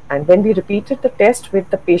 And when we repeated the test with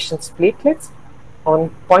the patient's platelets on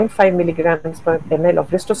 0.5 milligrams per ml of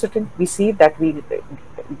ristocetin, we see that we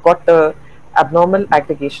got the abnormal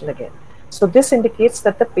aggregation again. So this indicates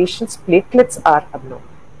that the patient's platelets are abnormal.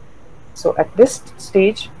 So at this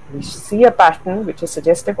stage, we see a pattern which is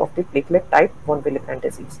suggestive of the platelet type von Willebrand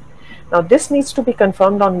disease. Now this needs to be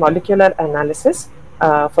confirmed on molecular analysis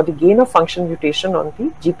for the gain of function mutation on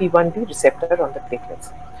the GP1D receptor on the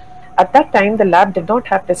platelets. At that time, the lab did not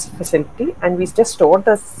have this facility, and we just stored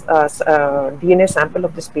the DNA sample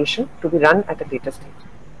of this patient to be run at a later stage.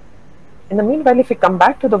 In the meanwhile, if we come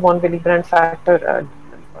back to the von Willebrand factor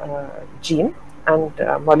gene and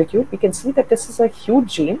molecule, we can see that this is a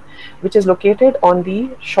huge gene which is located on the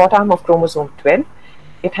short arm of chromosome 12.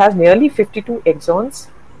 It has nearly 52 exons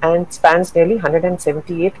and spans nearly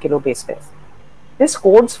 178 kilobase pairs. This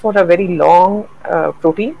codes for a very long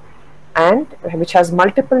protein, and which has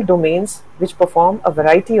multiple domains which perform a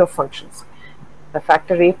variety of functions. The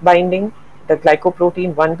factor VIII binding, the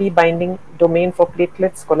glycoprotein 1B binding domain for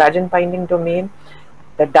platelets, collagen binding domain,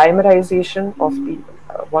 the dimerization of the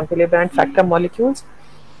von Willebrand factor molecules,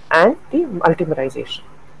 and the multimerization.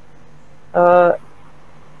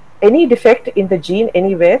 Any defect in the gene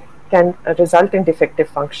anywhere can result in defective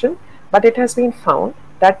function, but it has been found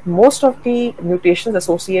that most of the mutations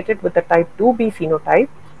associated with the type 2B phenotype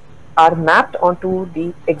are mapped onto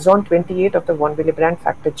the exon 28 of the von Willebrand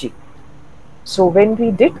factor G. So when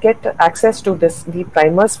we did get access to the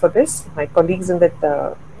primers for this, my colleagues in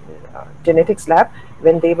the genetics lab,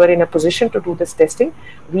 when they were in a position to do this testing,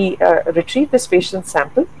 we retrieved this patient's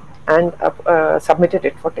sample and submitted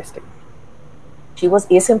it for testing. She was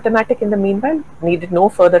asymptomatic in the meanwhile, needed no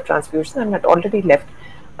further transfusion, and had already left.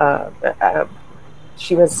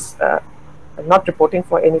 She was not reporting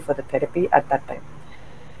for any further therapy at that time.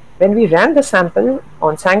 When we ran the sample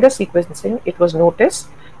on Sanger sequencing, it was noticed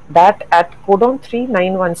that at codon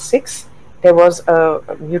 3916, there was a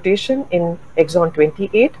mutation in exon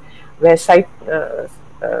 28, where C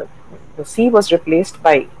was replaced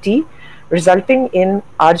by T, resulting in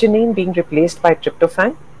arginine being replaced by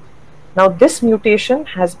tryptophan. Now, this mutation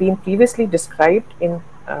has been previously described in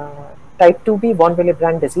type 2B von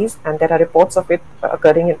Willebrand disease, and there are reports of it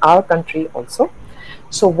occurring in our country also.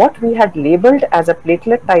 So what we had labeled as a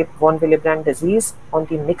platelet type von Willebrand disease on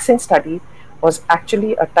the mixing study was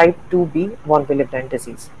actually a type 2B von Willebrand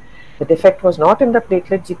disease. The defect was not in the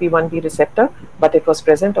platelet GP1B receptor, but it was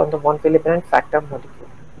present on the von Willebrand factor molecule.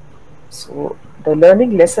 So the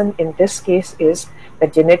learning lesson in this case is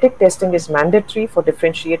that genetic testing is mandatory for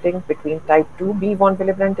differentiating between type 2B von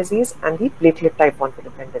Willebrand disease and the platelet type von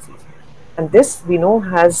Willebrand disease. And this we know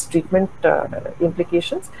has treatment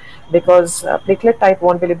implications, because platelet type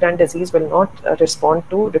von Willebrand disease will not respond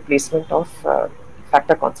to replacement of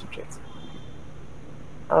factor concentrates.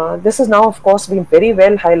 This has now, of course, been very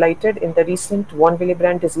well highlighted in the recent von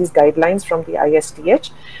Willebrand disease guidelines from the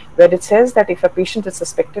ISTH, where it says that if a patient is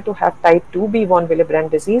suspected to have type 2B von Willebrand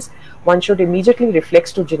disease, one should immediately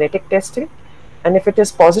reflex to genetic testing. And if it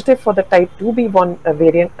is positive for the type 2B von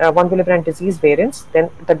Willebrand disease variants, then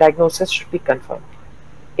the diagnosis should be confirmed.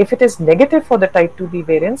 If it is negative for the type 2B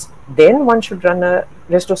variants, then one should run a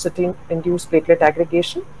restocytin-induced platelet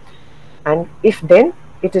aggregation. And if then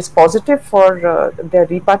it is positive for the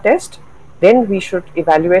REPA test, then we should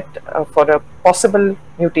evaluate for a possible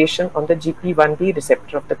mutation on the GP1B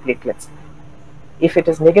receptor of the platelets. If it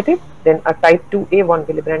is negative, then a type 2A von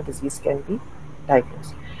Willebrand disease can be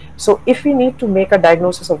diagnosed. So if we need to make a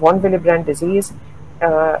diagnosis of von Willebrand disease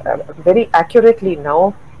very accurately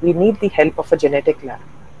now, we need the help of a genetic lab.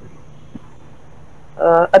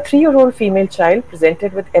 A 3-year-old female child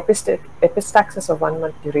presented with epistaxis of 1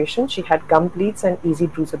 month duration. She had gum bleeds and easy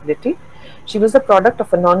bruisability. She was the product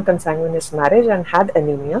of a non-consanguineous marriage and had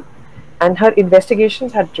anemia, and her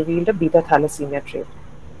investigations had revealed a beta thalassemia trait.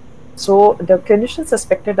 So the clinician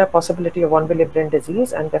suspected a possibility of von Willebrand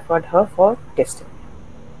disease and referred her for testing.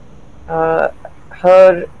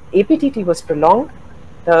 Her APTT was prolonged.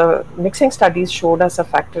 The mixing studies showed us a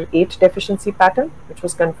factor 8 deficiency pattern, which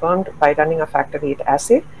was confirmed by running a factor 8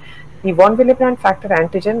 assay. The von Willebrand factor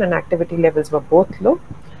antigen and activity levels were both low.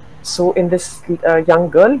 So in this young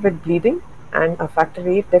girl with bleeding and a factor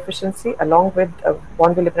 8 deficiency along with a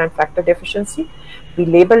von Willebrand factor deficiency, we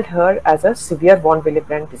labeled her as a severe von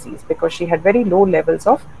Willebrand disease because she had very low levels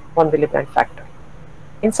of von Willebrand factor.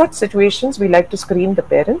 In such situations, we like to screen the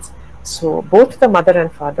parents. So both the mother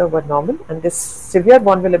and father were normal, and this severe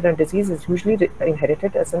von Willebrand disease is usually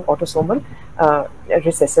inherited as an autosomal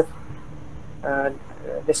recessive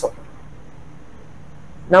disorder.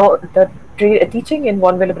 Now, the teaching in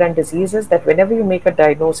von Willebrand disease is that whenever you make a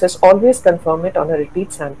diagnosis, always confirm it on a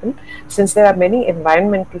repeat sample, since there are many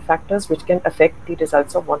environmental factors which can affect the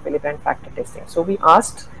results of von Willebrand factor testing. So we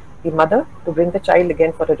asked the mother to bring the child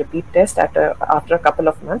again for a repeat test after a couple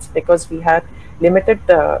of months, because we had limited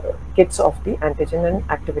kits of the antigen and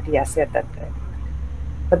activity assay at that time.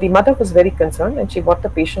 But the mother was very concerned and she brought the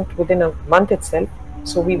patient within a month itself.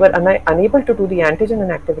 So we were unable to do the antigen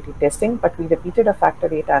and activity testing, but we repeated a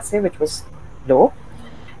factor 8 assay which was low.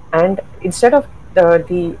 And instead of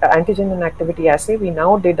the antigen and activity assay, we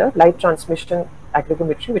now did a light transmission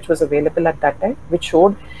aggregometry, which was available at that time, which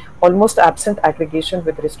showed almost absent aggregation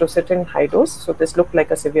with ristocytin high dose. So this looked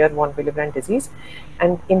like a severe von Willebrand disease.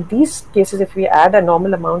 And in these cases, if we add a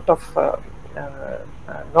normal amount of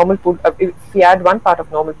normal pool, if we add 1 part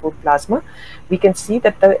of normal pool plasma, we can see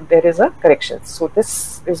that there is a correction. So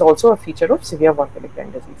this is also a feature of severe von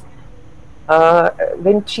Willebrand disease.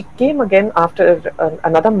 When she came again after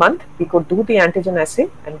another month, we could do the antigen assay,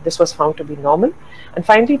 and this was found to be normal. And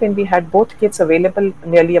finally, when we had both kits available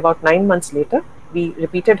nearly about 9 months later, we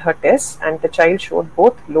repeated her tests, and the child showed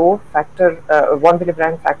both low factor von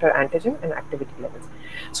Willebrand factor antigen and activity levels.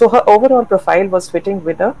 So her overall profile was fitting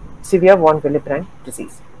with a severe von Willebrand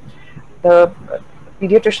disease. The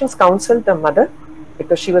pediatricians counseled the mother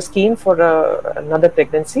because she was keen for another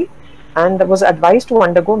pregnancy, and was advised to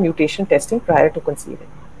undergo mutation testing prior to conceiving.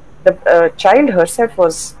 The child herself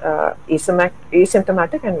was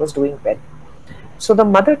asymptomatic and was doing well. So the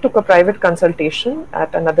mother took a private consultation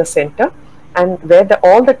at another center, and where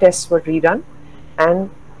all the tests were redone.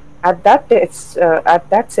 And at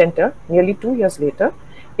that center, nearly 2 years later,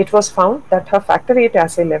 it was found that her factor VIII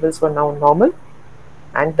assay levels were now normal,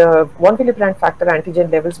 and the von Willebrand factor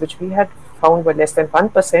antigen levels, which we had found were less than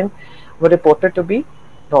 1%, were reported to be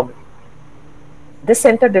normal. This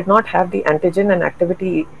center did not have the antigen and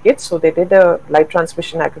activity kits, so they did a light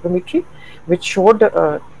transmission aggregometry, which showed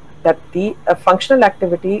that the functional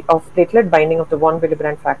activity of platelet binding of the von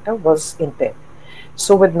Willebrand factor was impaired.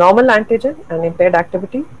 So with normal antigen and impaired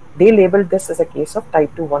activity, they labeled this as a case of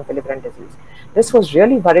type 2 von Willebrand disease. This was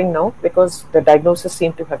really worrying now because the diagnosis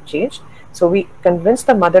seemed to have changed. So we convinced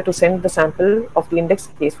the mother to send the sample of the index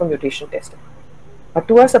case for mutation testing. But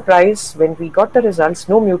to our surprise, when we got the results,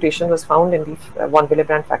 no mutation was found in the von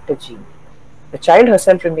Willebrand factor gene. The child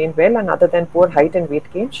herself remained well, and other than poor height and weight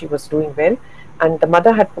gain, she was doing well. And the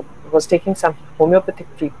mother was taking some homeopathic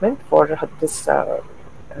treatment for this,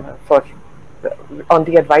 on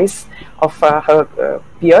the advice of her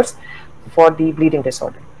peers for the bleeding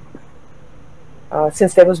disorder.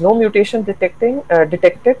 Since there was no mutation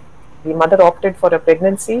detected, the mother opted for a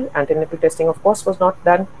pregnancy. Antenatal testing, of course, was not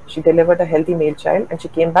done. She delivered a healthy male child, and she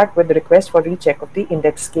came back with the request for recheck of the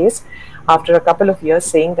index case after a couple of years,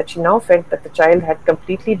 saying that she now felt that the child had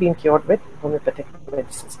completely been cured with homeopathic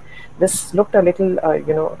medicines. This looked a little,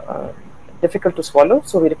 difficult to swallow,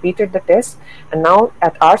 so we repeated the test, and now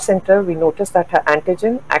at our center we noticed that her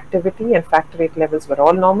antigen, activity, and factor VIII levels were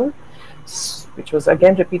all normal, which was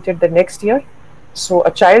again repeated the next year. So a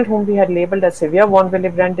child whom we had labeled as severe von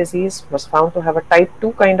Willebrand disease was found to have a type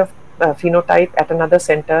 2 kind of phenotype at another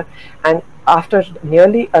center, and after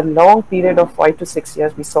nearly a long period of 5 to 6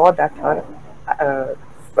 years, we saw that her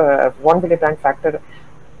von Willebrand factor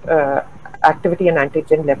activity and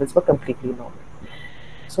antigen levels were completely normal.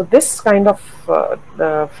 So this kind of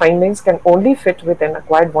findings can only fit with an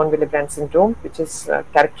acquired von Willebrand syndrome, which is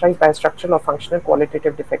characterized by a structural or functional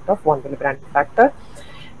qualitative defect of von Willebrand factor.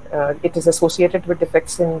 It is associated with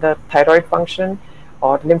defects in the thyroid function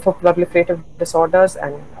or lymphoproliferative disorders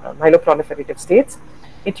and myeloproliferative states.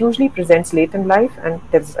 It usually presents late in life, and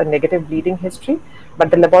there's a negative bleeding history, but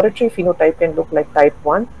the laboratory phenotype can look like type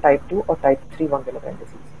 1, type 2, or type 3 von Willebrand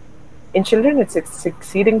disease. In children, it's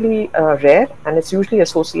exceedingly rare, and it's usually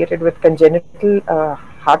associated with congenital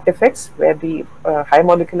heart defects, where the high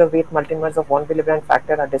molecular weight multimers of von Willebrand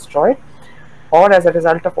factor are destroyed, or as a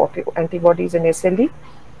result of antibodies in SLE,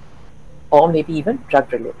 or maybe even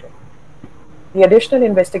drug related. The additional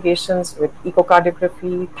investigations with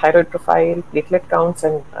echocardiography, thyroid profile, platelet counts,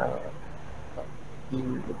 and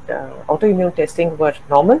autoimmune testing were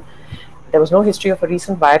normal. There was no history of a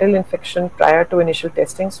recent viral infection prior to initial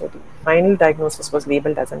testing, so the final diagnosis was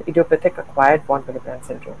labeled as an idiopathic acquired von Willebrand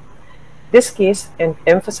syndrome. This case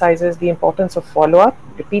emphasizes the importance of follow-up,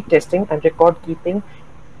 repeat testing, and record keeping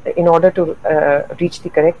in order to reach the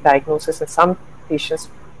correct diagnosis in some patients,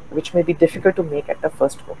 which may be difficult to make at the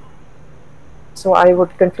first go. So I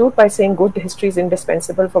would conclude by saying good history is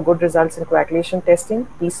indispensable for good results in coagulation testing.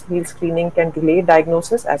 Piecemeal screening can delay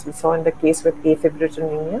diagnosis, as we saw in the case with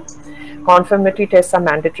afibrinogenemia. Confirmatory tests are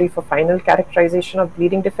mandatory for final characterization of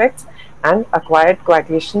bleeding defects, and acquired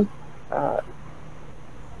coagulation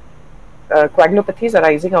coagulopathies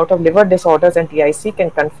arising out of liver disorders and TIC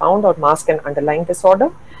can confound or mask an underlying disorder.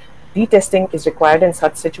 Retesting is required in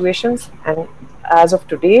such situations, and as of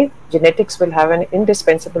today, genetics will have an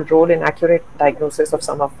indispensable role in accurate diagnosis of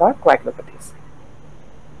some of our coagulopathies.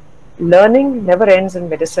 Learning never ends in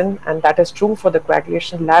medicine, and that is true for the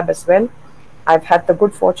coagulation lab as well. I've had the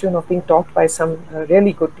good fortune of being taught by some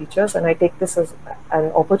really good teachers, and I take this as an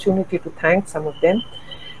opportunity to thank some of them.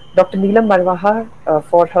 Dr. Neelam Marwaha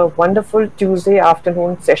for her wonderful Tuesday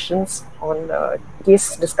afternoon sessions on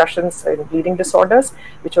case discussions in bleeding disorders,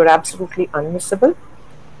 which were absolutely unmissable.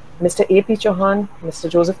 Mr. A.P. Chauhan, Mr.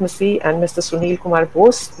 Joseph Massey, and Mr. Sunil Kumar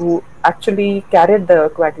Bose, who actually carried the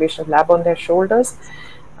coagulation lab on their shoulders,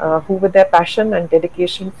 who with their passion and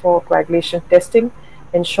dedication for coagulation testing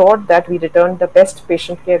ensured that we returned the best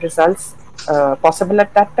patient care results possible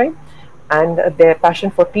at that time, and their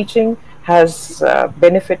passion for teaching has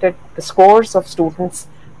benefited the scores of students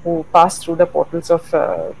who passed through the portals of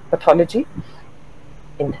pathology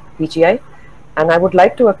in PGI. And I would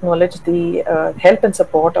like to acknowledge the help and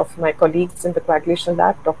support of my colleagues in the coagulation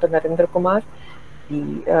lab, Dr. Narendra Kumar,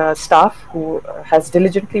 the staff who has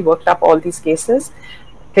diligently worked up all these cases,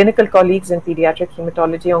 clinical colleagues in pediatric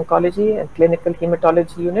hematology, oncology, and clinical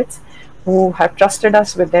hematology units who have trusted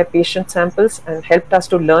us with their patient samples and helped us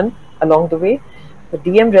to learn along the way. The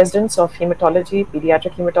DM residents of hematology,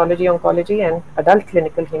 pediatric hematology oncology, and adult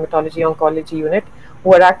clinical hematology oncology unit,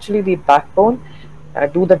 who are actually the backbone,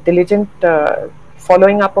 do the diligent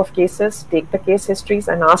following up of cases, take the case histories,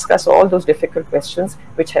 and ask us all those difficult questions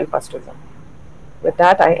which help us to learn. With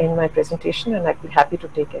that, I end my presentation, and I'd be happy to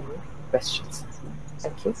take any questions.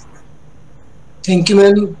 Thank you. Thank you,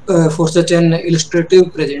 ma'am, for such an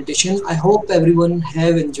illustrative presentation. I hope everyone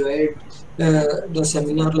have enjoyed the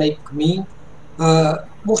seminar like me.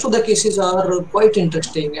 Most of the cases are quite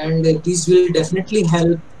interesting, and these will definitely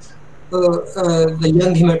help the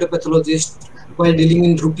young hematopathologist while dealing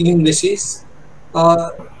in routine basis.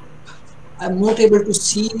 I'm not able to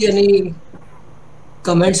see any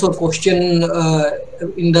comments or question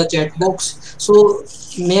in the chat box. So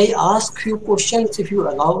may I ask few questions if you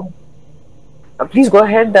allow? Please go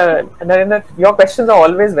ahead, Narendra. Your questions are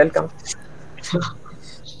always welcome.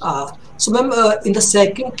 So, ma'am, in the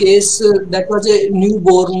second case, that was a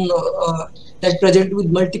newborn that presented with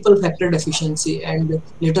multiple factor deficiency, and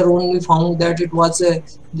later on we found that it was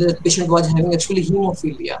the patient was having actually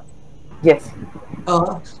hemophilia. Yes.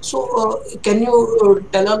 Can you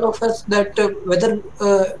tell all of us that whether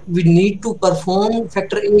we need to perform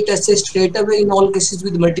factor VIII assay straight away in all cases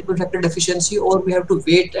with multiple factor deficiency, or we have to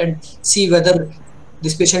wait and see whether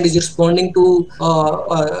this patient is responding to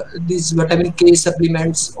these vitamin K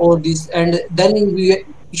supplements or these, and then we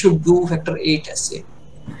should do factor VIII assay?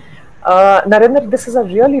 Narendra, this is a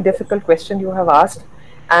really difficult question you have asked,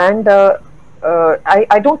 and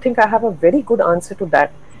I don't think I have a very good answer to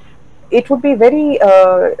that. It would be very,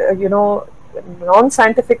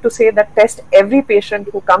 non-scientific to say that test every patient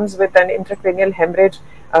who comes with an intracranial hemorrhage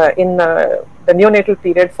in the neonatal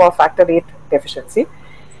period for factor VIII deficiency.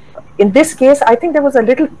 In this case, I think there was a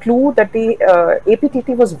little clue that the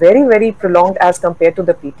APTT was very, very prolonged as compared to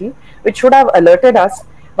the PT, which should have alerted us.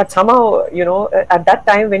 But somehow, at that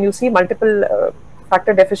time, when you see multiple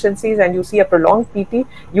factor deficiencies and you see a prolonged PT,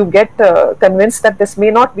 you get convinced that this may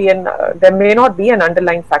not be there may not be an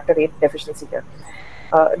underlying factor VIII deficiency here.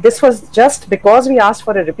 This was just because we asked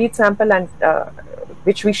for a repeat sample, and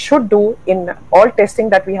which we should do in all testing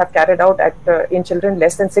that we have carried out in children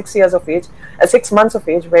less than 6 years of age, 6 months of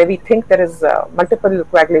age, where we think there is multiple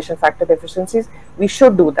coagulation factor deficiencies. We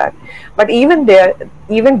should do that. But even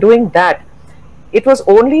doing that, it was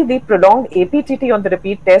only the prolonged APTT on the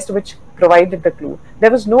repeat test which provided the clue.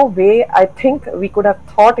 There was no way, I think, we could have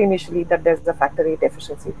thought initially that there's a factor VIII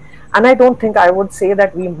deficiency. And I don't think I would say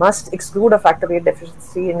that we must exclude a factor VIII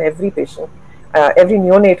deficiency in every patient, every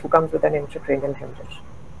neonate who comes with an intracranial hemorrhage.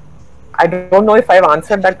 I don't know if I've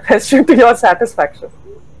answered that question to your satisfaction.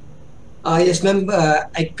 Yes, ma'am.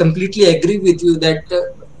 I completely agree with you that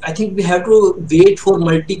I think we have to wait for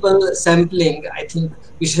multiple sampling. I think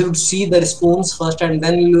we should see the response first, and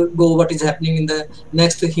then we'll go what is happening in the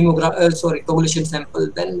next coagulation sample.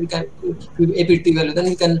 Then we can APT value. Then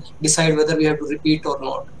we can decide whether we have to repeat or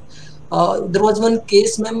not. There was one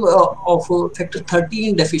case, ma'am, of factor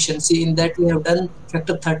 13 deficiency. In that we have done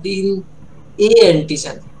factor 13A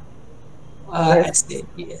antigen. Yes.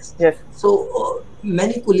 Yes. Yes. So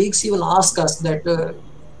many colleagues even ask us that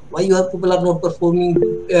why people are not performing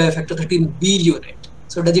factor 13B unit.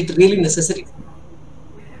 So does it really necessary?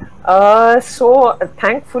 So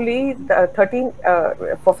thankfully, the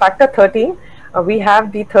for factor 13, we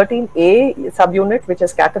have the 13A subunit, which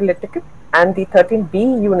is catalytic, and the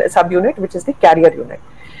 13B subunit, which is the carrier unit.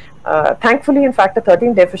 Thankfully, in factor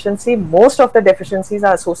 13 deficiency, most of the deficiencies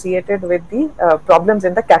are associated with the problems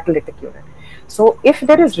in the catalytic unit. So if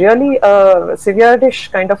there is really a severe-ish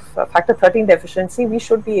kind of factor 13 deficiency, we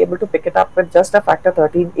should be able to pick it up with just a factor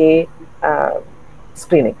 13A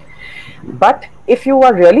screening. But if you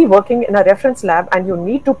are really working in a reference lab and you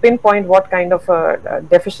need to pinpoint what kind of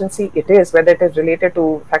deficiency it is, whether it is related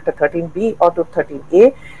to factor 13B or to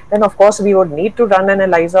 13A, then of course we would need to run an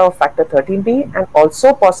ELISA of factor 13B and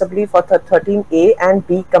also possibly for the 13A and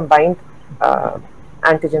B combined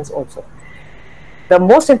antigens also. The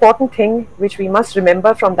most important thing which we must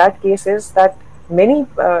remember from that case is that many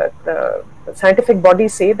scientific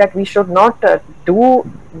bodies say that we should not do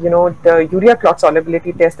the urea clot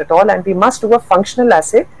solubility test at all, and we must do a functional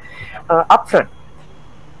assay upfront.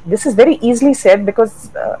 This is very easily said because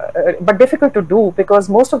but difficult to do, because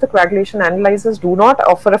most of the coagulation analyzers do not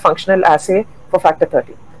offer a functional assay for factor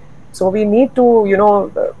 13. So we need to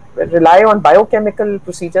rely on biochemical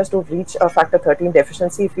procedures to reach a factor 13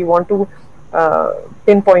 deficiency if we want to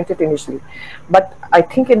pinpoint it initially. But I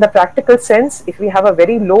think in the practical sense, if we have a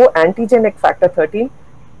very low antigenic factor 13,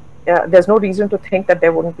 there's no reason to think that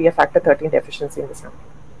there wouldn't be a factor 13 deficiency in the sample.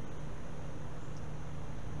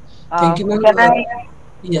 Thank you, ma'am. Can I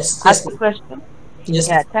Yes, ask yes, a ma'am. question? Yes,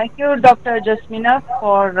 Yeah, ma'am. thank you, Dr. Jasmina,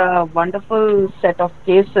 for a wonderful set of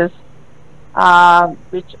cases,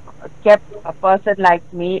 which kept a person like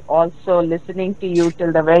me also listening to you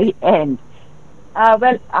till the very end.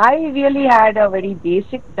 Well, I really had a very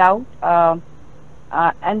basic doubt,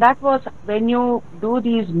 and that was when you do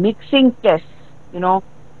these mixing tests, you know,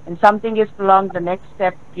 and something is prolonged, the next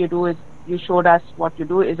step you do is you showed us what you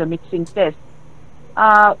do is a mixing test.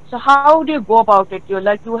 So how do you go about it?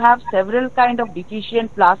 You have several kind of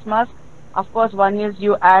deficient plasmas. Of course, one is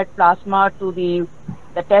you add plasma to the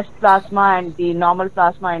test plasma and the normal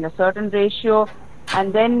plasma in a certain ratio.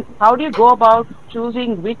 And then how do you go about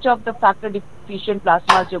choosing which of the factor deficient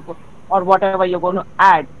plasmas or whatever you're going to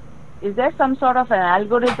add? Is there some sort of an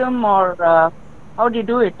algorithm, or how do you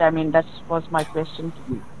do it? I mean, that was my question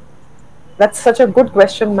to you. That's such a good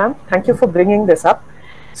question, ma'am. Thank you for bringing this up.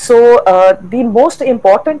 So the most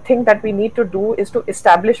important thing that we need to do is to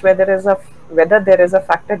establish whether there is a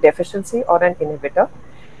factor deficiency or an inhibitor,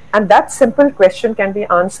 and that simple question can be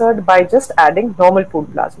answered by just adding normal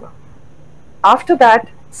pooled plasma. After that,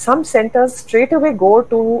 some centers straight away go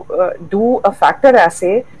to do a factor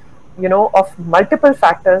assay, of multiple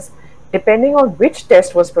factors depending on which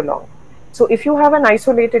test was prolonged. So if you have an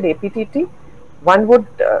isolated APTT,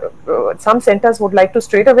 some centers would like to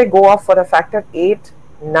straight away go off for a factor 8,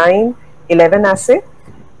 9, 11 assay.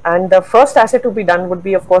 And the first assay to be done would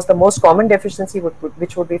be, of course, the most common deficiency,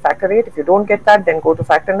 which would be factor 8. If you don't get that, then go to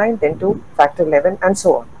factor 9, then to factor 11, and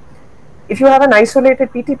so on. If you have an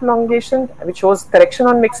isolated PT prolongation, which shows correction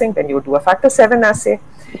on mixing, then you do a factor 7 assay.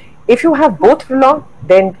 If you have both prolonged,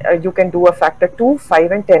 then you can do a factor 2,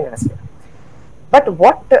 5, and 10 assay. But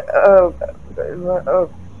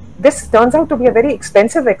this turns out to be a very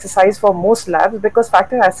expensive exercise for most labs because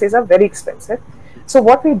factor assays are very expensive. So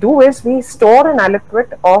what we do is we store an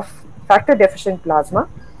aliquot of factor deficient plasma,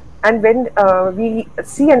 and when we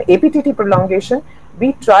see an APTT prolongation,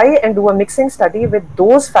 we try and do a mixing study with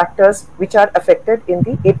those factors which are affected in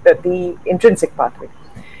the intrinsic pathway.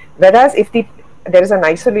 Whereas if there is an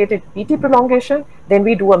isolated PT prolongation, then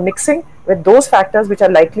we do a mixing with those factors which are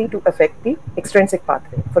likely to affect the extrinsic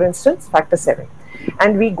pathway, for instance, factor 7.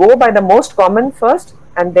 And we go by the most common first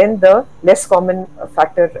and then the less common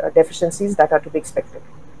factor deficiencies that are to be expected.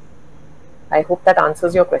 I hope that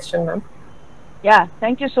answers your question, ma'am. Yeah,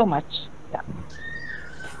 thank you so much. Yeah.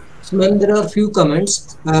 So, ma'am, there are a few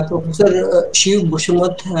comments. Professor Shiv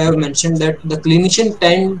Bushumat have mentioned that the clinician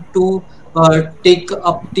tend to take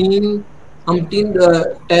umpteen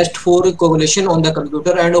test for coagulation on the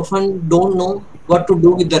computer and often don't know what to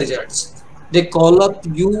do with the results. They call up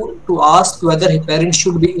you to ask whether heparin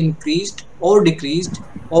should be increased or decreased,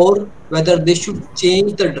 or whether they should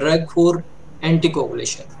change the drug for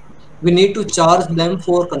anticoagulation. We need to charge them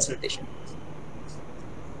for consultation.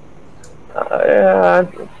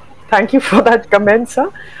 Thank you for that comment,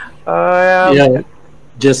 sir. Yeah,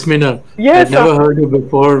 Jasmina, yes, I'd never heard you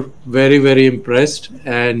before. Very, very impressed.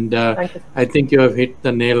 And I think you have hit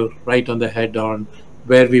the nail right on the head on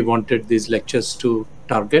where we wanted these lectures to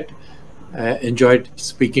target. Enjoyed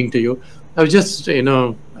speaking to you. I was just,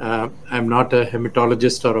 I'm not a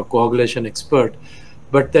hematologist or a coagulation expert,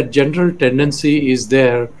 but that general tendency is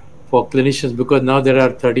there for clinicians because now there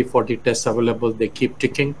are 30, 40 tests available. They keep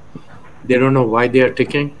ticking. They don't know why they are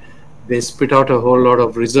ticking. They spit out a whole lot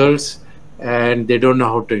of results and they don't know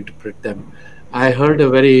how to interpret them. I heard a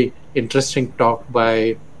very interesting talk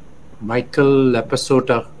by Michael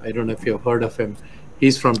Lapasota. I don't know if you've heard of him.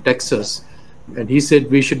 He's from Texas. And he said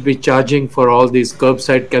we should be charging for all these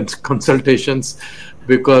curbside consultations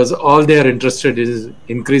because all they are interested in is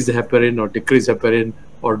increase the heparin or decrease heparin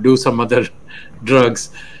or do some other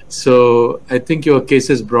drugs. So I think your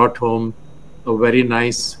cases brought home a very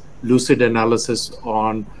nice lucid analysis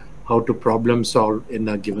on how to problem solve in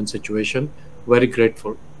a given situation. Very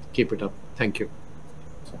grateful. Keep it up. Thank you.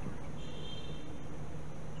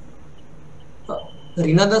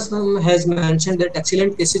 Reena Das has mentioned that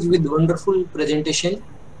excellent cases with wonderful presentation.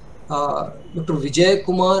 Dr. Vijay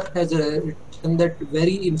Kumar has written that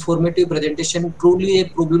very informative presentation, truly a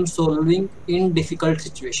problem solving in difficult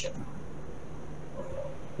situation.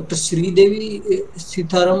 Dr. Sridevi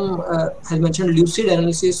Sitharam has mentioned lucid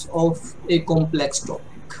analysis of a complex topic.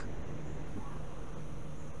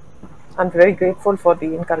 I'm very grateful for the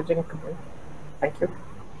encouraging comment. Thank you.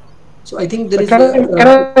 So I think there is.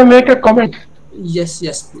 Can I make a comment? Yes,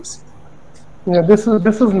 please. Yeah, this is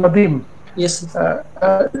Nadeem. Yes.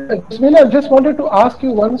 Jasmina, I just wanted to ask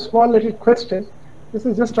you one small little question. This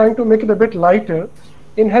is just trying to make it a bit lighter.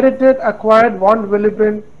 Inherited acquired von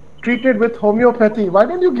Willebrand treated with homeopathy. Why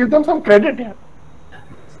don't you give them some credit here?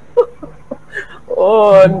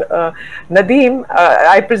 Oh, Nadeem,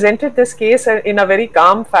 I presented this case in a very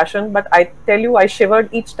calm fashion, but I tell you, I shivered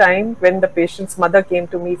each time when the patient's mother came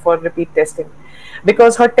to me for repeat testing,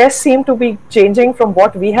 because her tests seemed to be changing from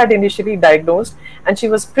what we had initially diagnosed, and she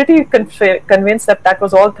was pretty convinced that that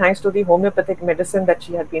was all thanks to the homeopathic medicine that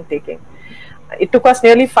she had been taking. It took us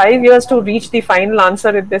nearly 5 years to reach the final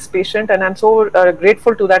answer in this patient, and I'm so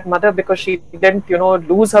grateful to that mother because she didn't,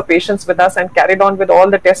 lose her patience with us and carried on with all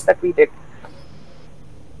the tests that we did.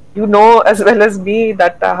 You know as well as me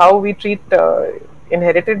that how we treat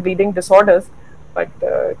inherited bleeding disorders, but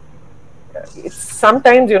it's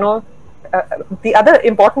sometimes, the other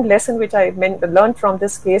important lesson which I learned from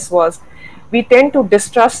this case was we tend to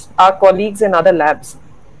distrust our colleagues in other labs.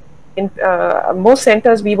 In most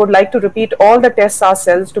centers, we would like to repeat all the tests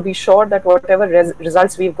ourselves to be sure that whatever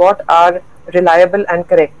results we've got are reliable and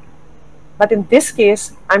correct. But in this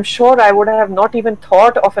case, I'm sure I would have not even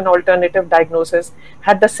thought of an alternative diagnosis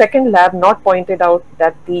had the second lab not pointed out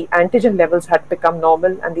that the antigen levels had become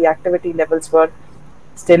normal and the activity levels were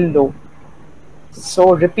still low.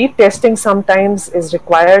 So repeat testing sometimes is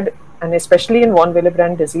required, and especially in von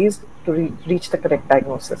Willebrand disease, to reach the correct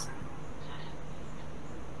diagnosis.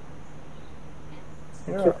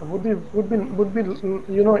 Yeah, would be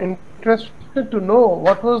interested to know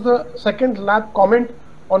what was the second lab comment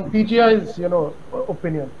on PGI's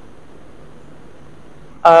opinion.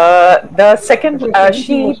 The second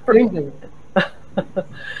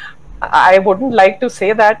I wouldn't like to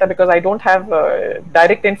say that because I don't have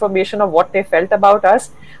direct information of what they felt about us,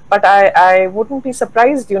 but I wouldn't be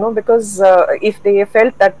surprised, because if they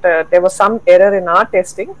felt that there was some error in our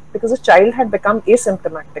testing because the child had become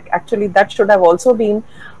asymptomatic. Actually, that should have also been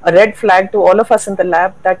a red flag to all of us in the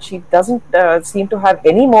lab that she doesn't seem to have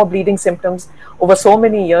any more bleeding symptoms over so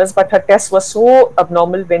many years, but her tests were so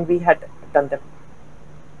abnormal when we had done them.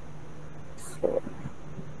 So.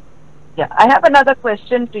 Yeah, I have another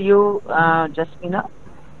question to you, Jasmina.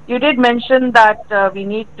 You did mention that we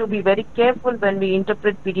need to be very careful when we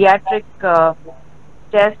interpret pediatric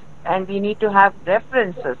tests, and we need to have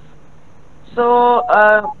references. So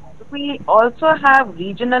we also have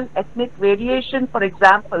regional ethnic variation, for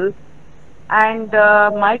example. And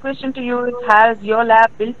my question to you is, has your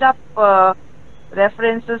lab built up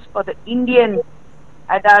references for the Indian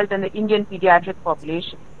adult and the Indian pediatric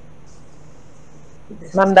population?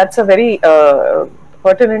 Ma'am, that's a very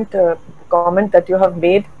pertinent comment that you have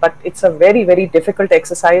made, but it's a very, very difficult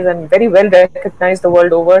exercise and very well recognized the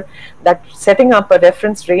world over that setting up a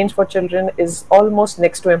reference range for children is almost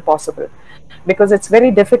next to impossible, because it's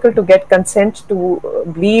very difficult to get consent to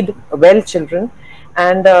bleed well children.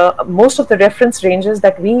 And most of the reference ranges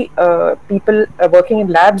that we people working in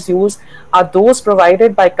labs use are those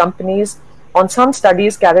provided by companies on some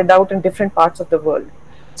studies carried out in different parts of the world.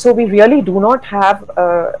 So we really do not have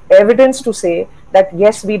evidence to say that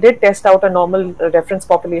yes, we did test out a normal reference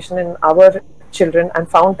population in our children and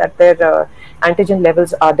found that their antigen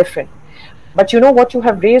levels are different. But what you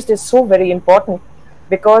have raised is so very important,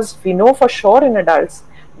 because we know for sure in adults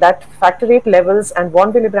that factor VIII levels and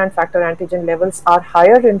von Willebrand factor antigen levels are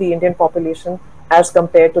higher in the Indian population as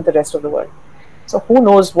compared to the rest of the world. So who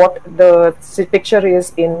knows what the picture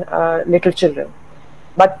is in little children.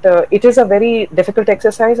 But it is a very difficult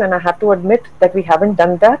exercise, and I have to admit that we haven't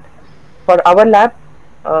done that for our lab.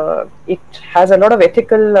 It has a lot of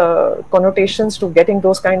ethical connotations to getting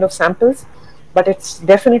those kind of samples, but it's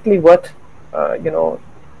definitely worth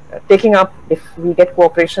taking up if we get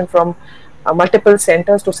cooperation from multiple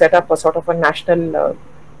centers to set up a sort of a national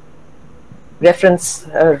reference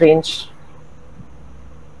range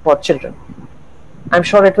for children. I'm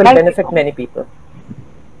sure it will benefit many people.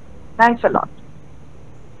 Thanks a lot.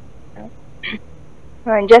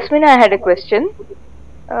 Jasmina, I had a question.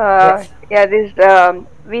 Yes. Yeah,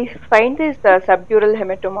 we find these subdural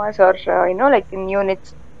hematomas, or like in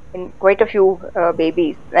units in quite a few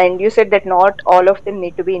babies, and you said that not all of them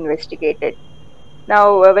need to be investigated.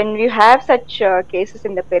 Now, when we have such cases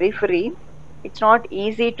in the periphery, it's not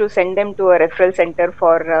easy to send them to a referral center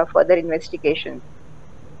for further investigation.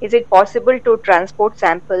 Is it possible to transport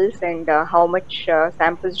samples, and how much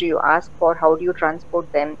samples do you ask for? How do you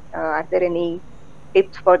transport them? Are there any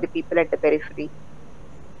tips for the people at the periphery?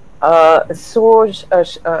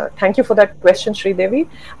 Thank you for that question, Sri Devi.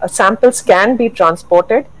 Samples can be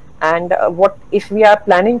transported, and what if we are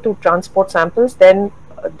planning to transport samples, then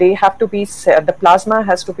they have to be, the plasma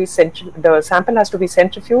has to be the sample has to be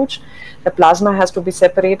centrifuged, the plasma has to be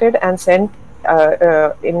separated and sent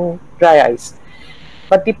in dry ice.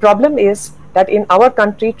 But the problem is that in our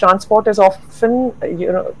country, transport is often,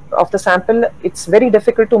 of the sample, it's very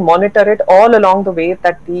difficult to monitor it all along the way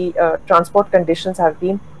that the transport conditions have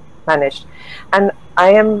been managed. And I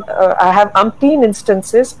have umpteen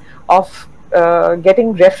instances of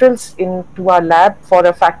getting referrals into our lab for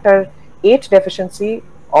a factor 8 deficiency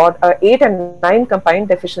or 8 and 9 combined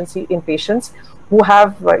deficiency in patients who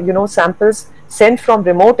have, samples sent from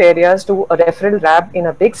remote areas to a referral lab in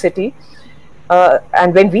a big city.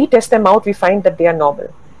 And when we test them out, we find that they are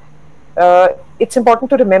normal. It's important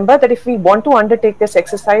to remember that if we want to undertake this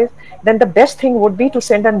exercise, then the best thing would be to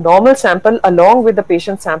send a normal sample along with the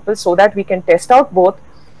patient sample so that we can test out both.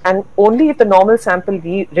 And only if the normal sample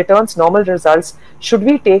returns normal results should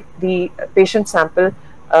we take the patient sample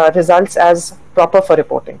results as proper for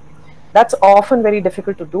reporting. That's often very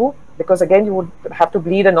difficult to do because, again, you would have to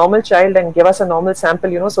bleed a normal child and give us a normal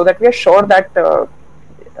sample, so that we are sure that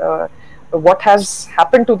what has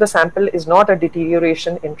happened to the sample is not a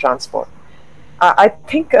deterioration in transport. I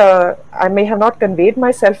think I may have not conveyed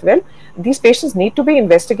myself well. These patients need to be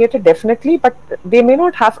investigated definitely, but they may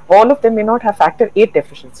not have, all of them may not have factor 8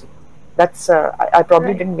 deficiency. That's, I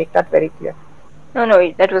probably didn't make that very clear.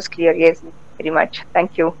 No, that was clear. Yes, very much.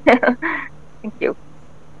 Thank you. Thank you.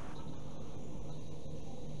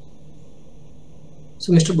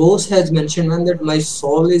 So Mr. Bose has mentioned, man, that my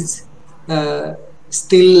soul is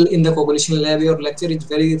still in the coagulation lab. Your lecture is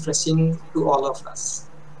very refreshing to all of us.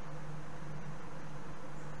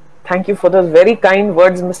 Thank you for those very kind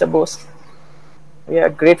words, Mr. Bose. We are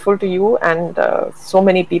grateful to you and so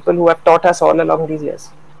many people who have taught us all along these years.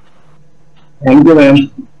 Thank you,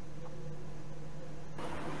 ma'am.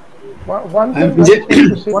 One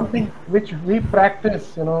thing which we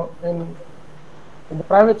practice, in the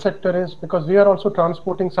private sector is, because we are also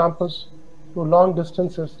transporting samples to long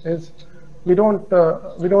distances, is we don't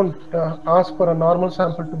ask for a normal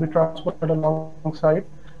sample to be transported alongside,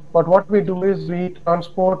 but what we do is we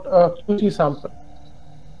transport a QC sample.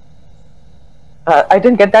 I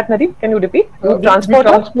didn't get that, Nadeem. Can you repeat? We transport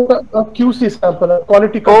a QC sample, a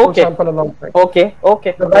quality control sample alongside. Okay.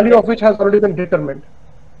 The value of which has already been determined.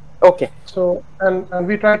 Okay. So, and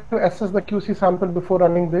we try to assess the QC sample before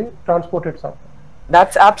running the transported sample.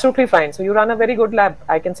 That's absolutely fine. So you run a very good lab.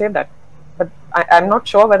 I can say that. But I'm not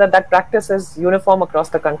sure whether that practice is uniform across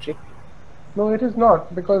the country. No, it is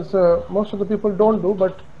not, because most of the people don't do,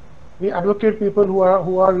 but we advocate people who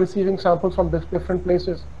are receiving samples from different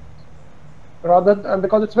places. And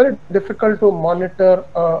because it's very difficult to monitor,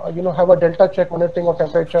 have a delta check monitoring of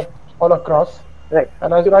temperature all across. Right.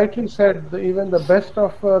 And as you rightly said, even the best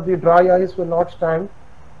of the dry ice will not stand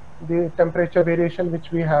the temperature variation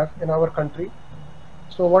which we have in our country.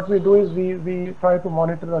 So what we do is we try to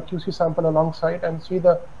monitor a QC sample alongside and see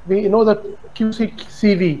we know the QC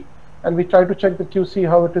CV, and we try to check the QC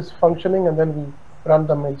how it is functioning, and then we run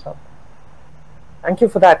the main sample. Thank you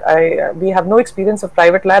for that. We have no experience of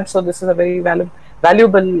private labs, so this is a very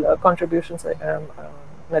valuable contribution,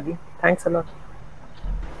 Nadeem. Thanks a lot.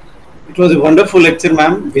 It was a wonderful lecture,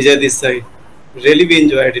 ma'am. Vijay this side. Really, we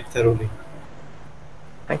enjoyed it thoroughly.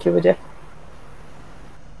 Thank you, Vijay.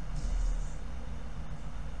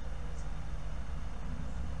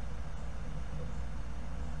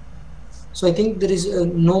 So I think there is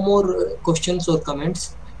no more questions or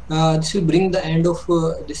comments. This will bring the end of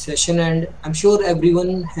this session, and I'm sure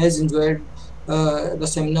everyone has enjoyed the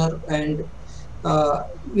seminar, and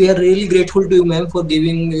we are really grateful to you, ma'am, for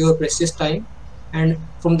giving your precious time. And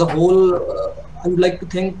from the whole, I would like to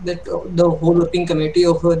thank that the whole working committee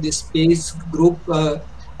of this PAGE group,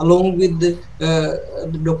 along with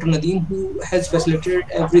Dr. Nadeem, who has facilitated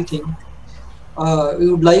everything.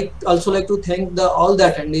 We would also like to thank all the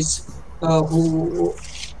attendees who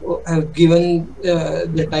have given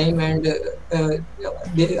their time, and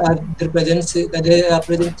their presence. They are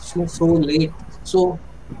present so late. So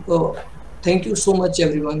thank you so much,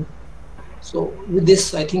 everyone. So with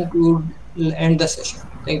this, I think we would end the session.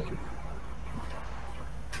 Thank you.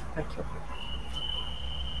 Thank you.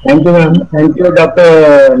 Thank you, ma'am. Thank you,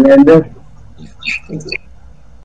 Dr. Leander. Thank you.